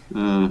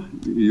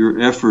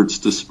efforts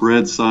to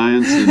spread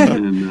science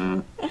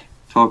and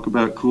talk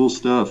about cool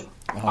stuff.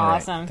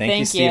 Awesome. Right. Thank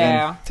you,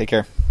 Stephen. Take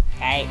care.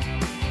 Bye.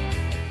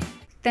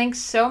 Thanks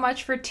so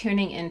much for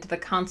tuning into the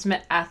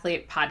Consummate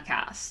Athlete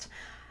podcast.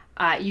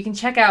 You can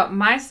check out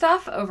my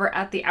stuff over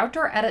at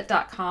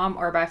theoutdooredit.com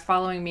or by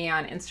following me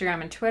on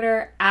Instagram and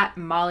Twitter at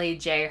Molly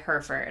J.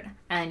 Herford.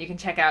 And you can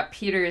check out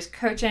Peter's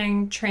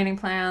coaching, training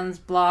plans,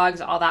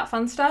 blogs, all that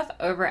fun stuff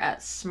over at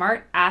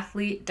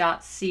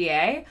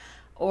smartathlete.ca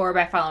or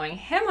by following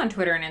him on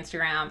Twitter and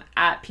Instagram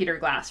at Peter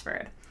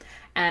Glassford.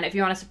 And if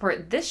you want to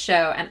support this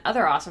show and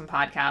other awesome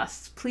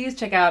podcasts, please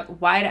check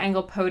out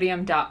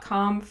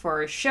wideanglepodium.com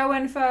for show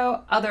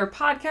info, other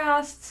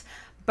podcasts,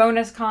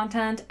 bonus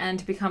content and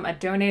to become a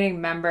donating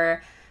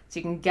member so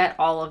you can get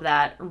all of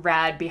that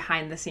rad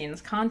behind the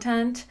scenes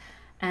content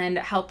and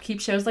help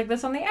keep shows like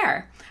this on the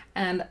air.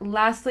 And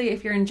lastly,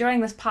 if you're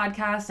enjoying this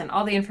podcast and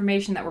all the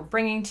information that we're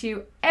bringing to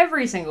you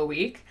every single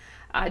week,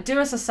 do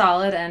us a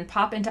solid and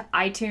pop into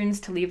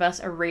iTunes to leave us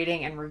a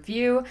rating and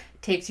review.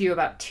 It takes you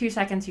about 2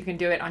 seconds. You can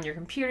do it on your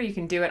computer, you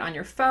can do it on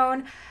your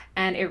phone,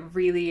 and it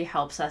really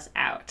helps us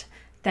out.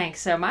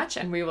 Thanks so much,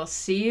 and we will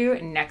see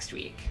you next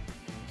week.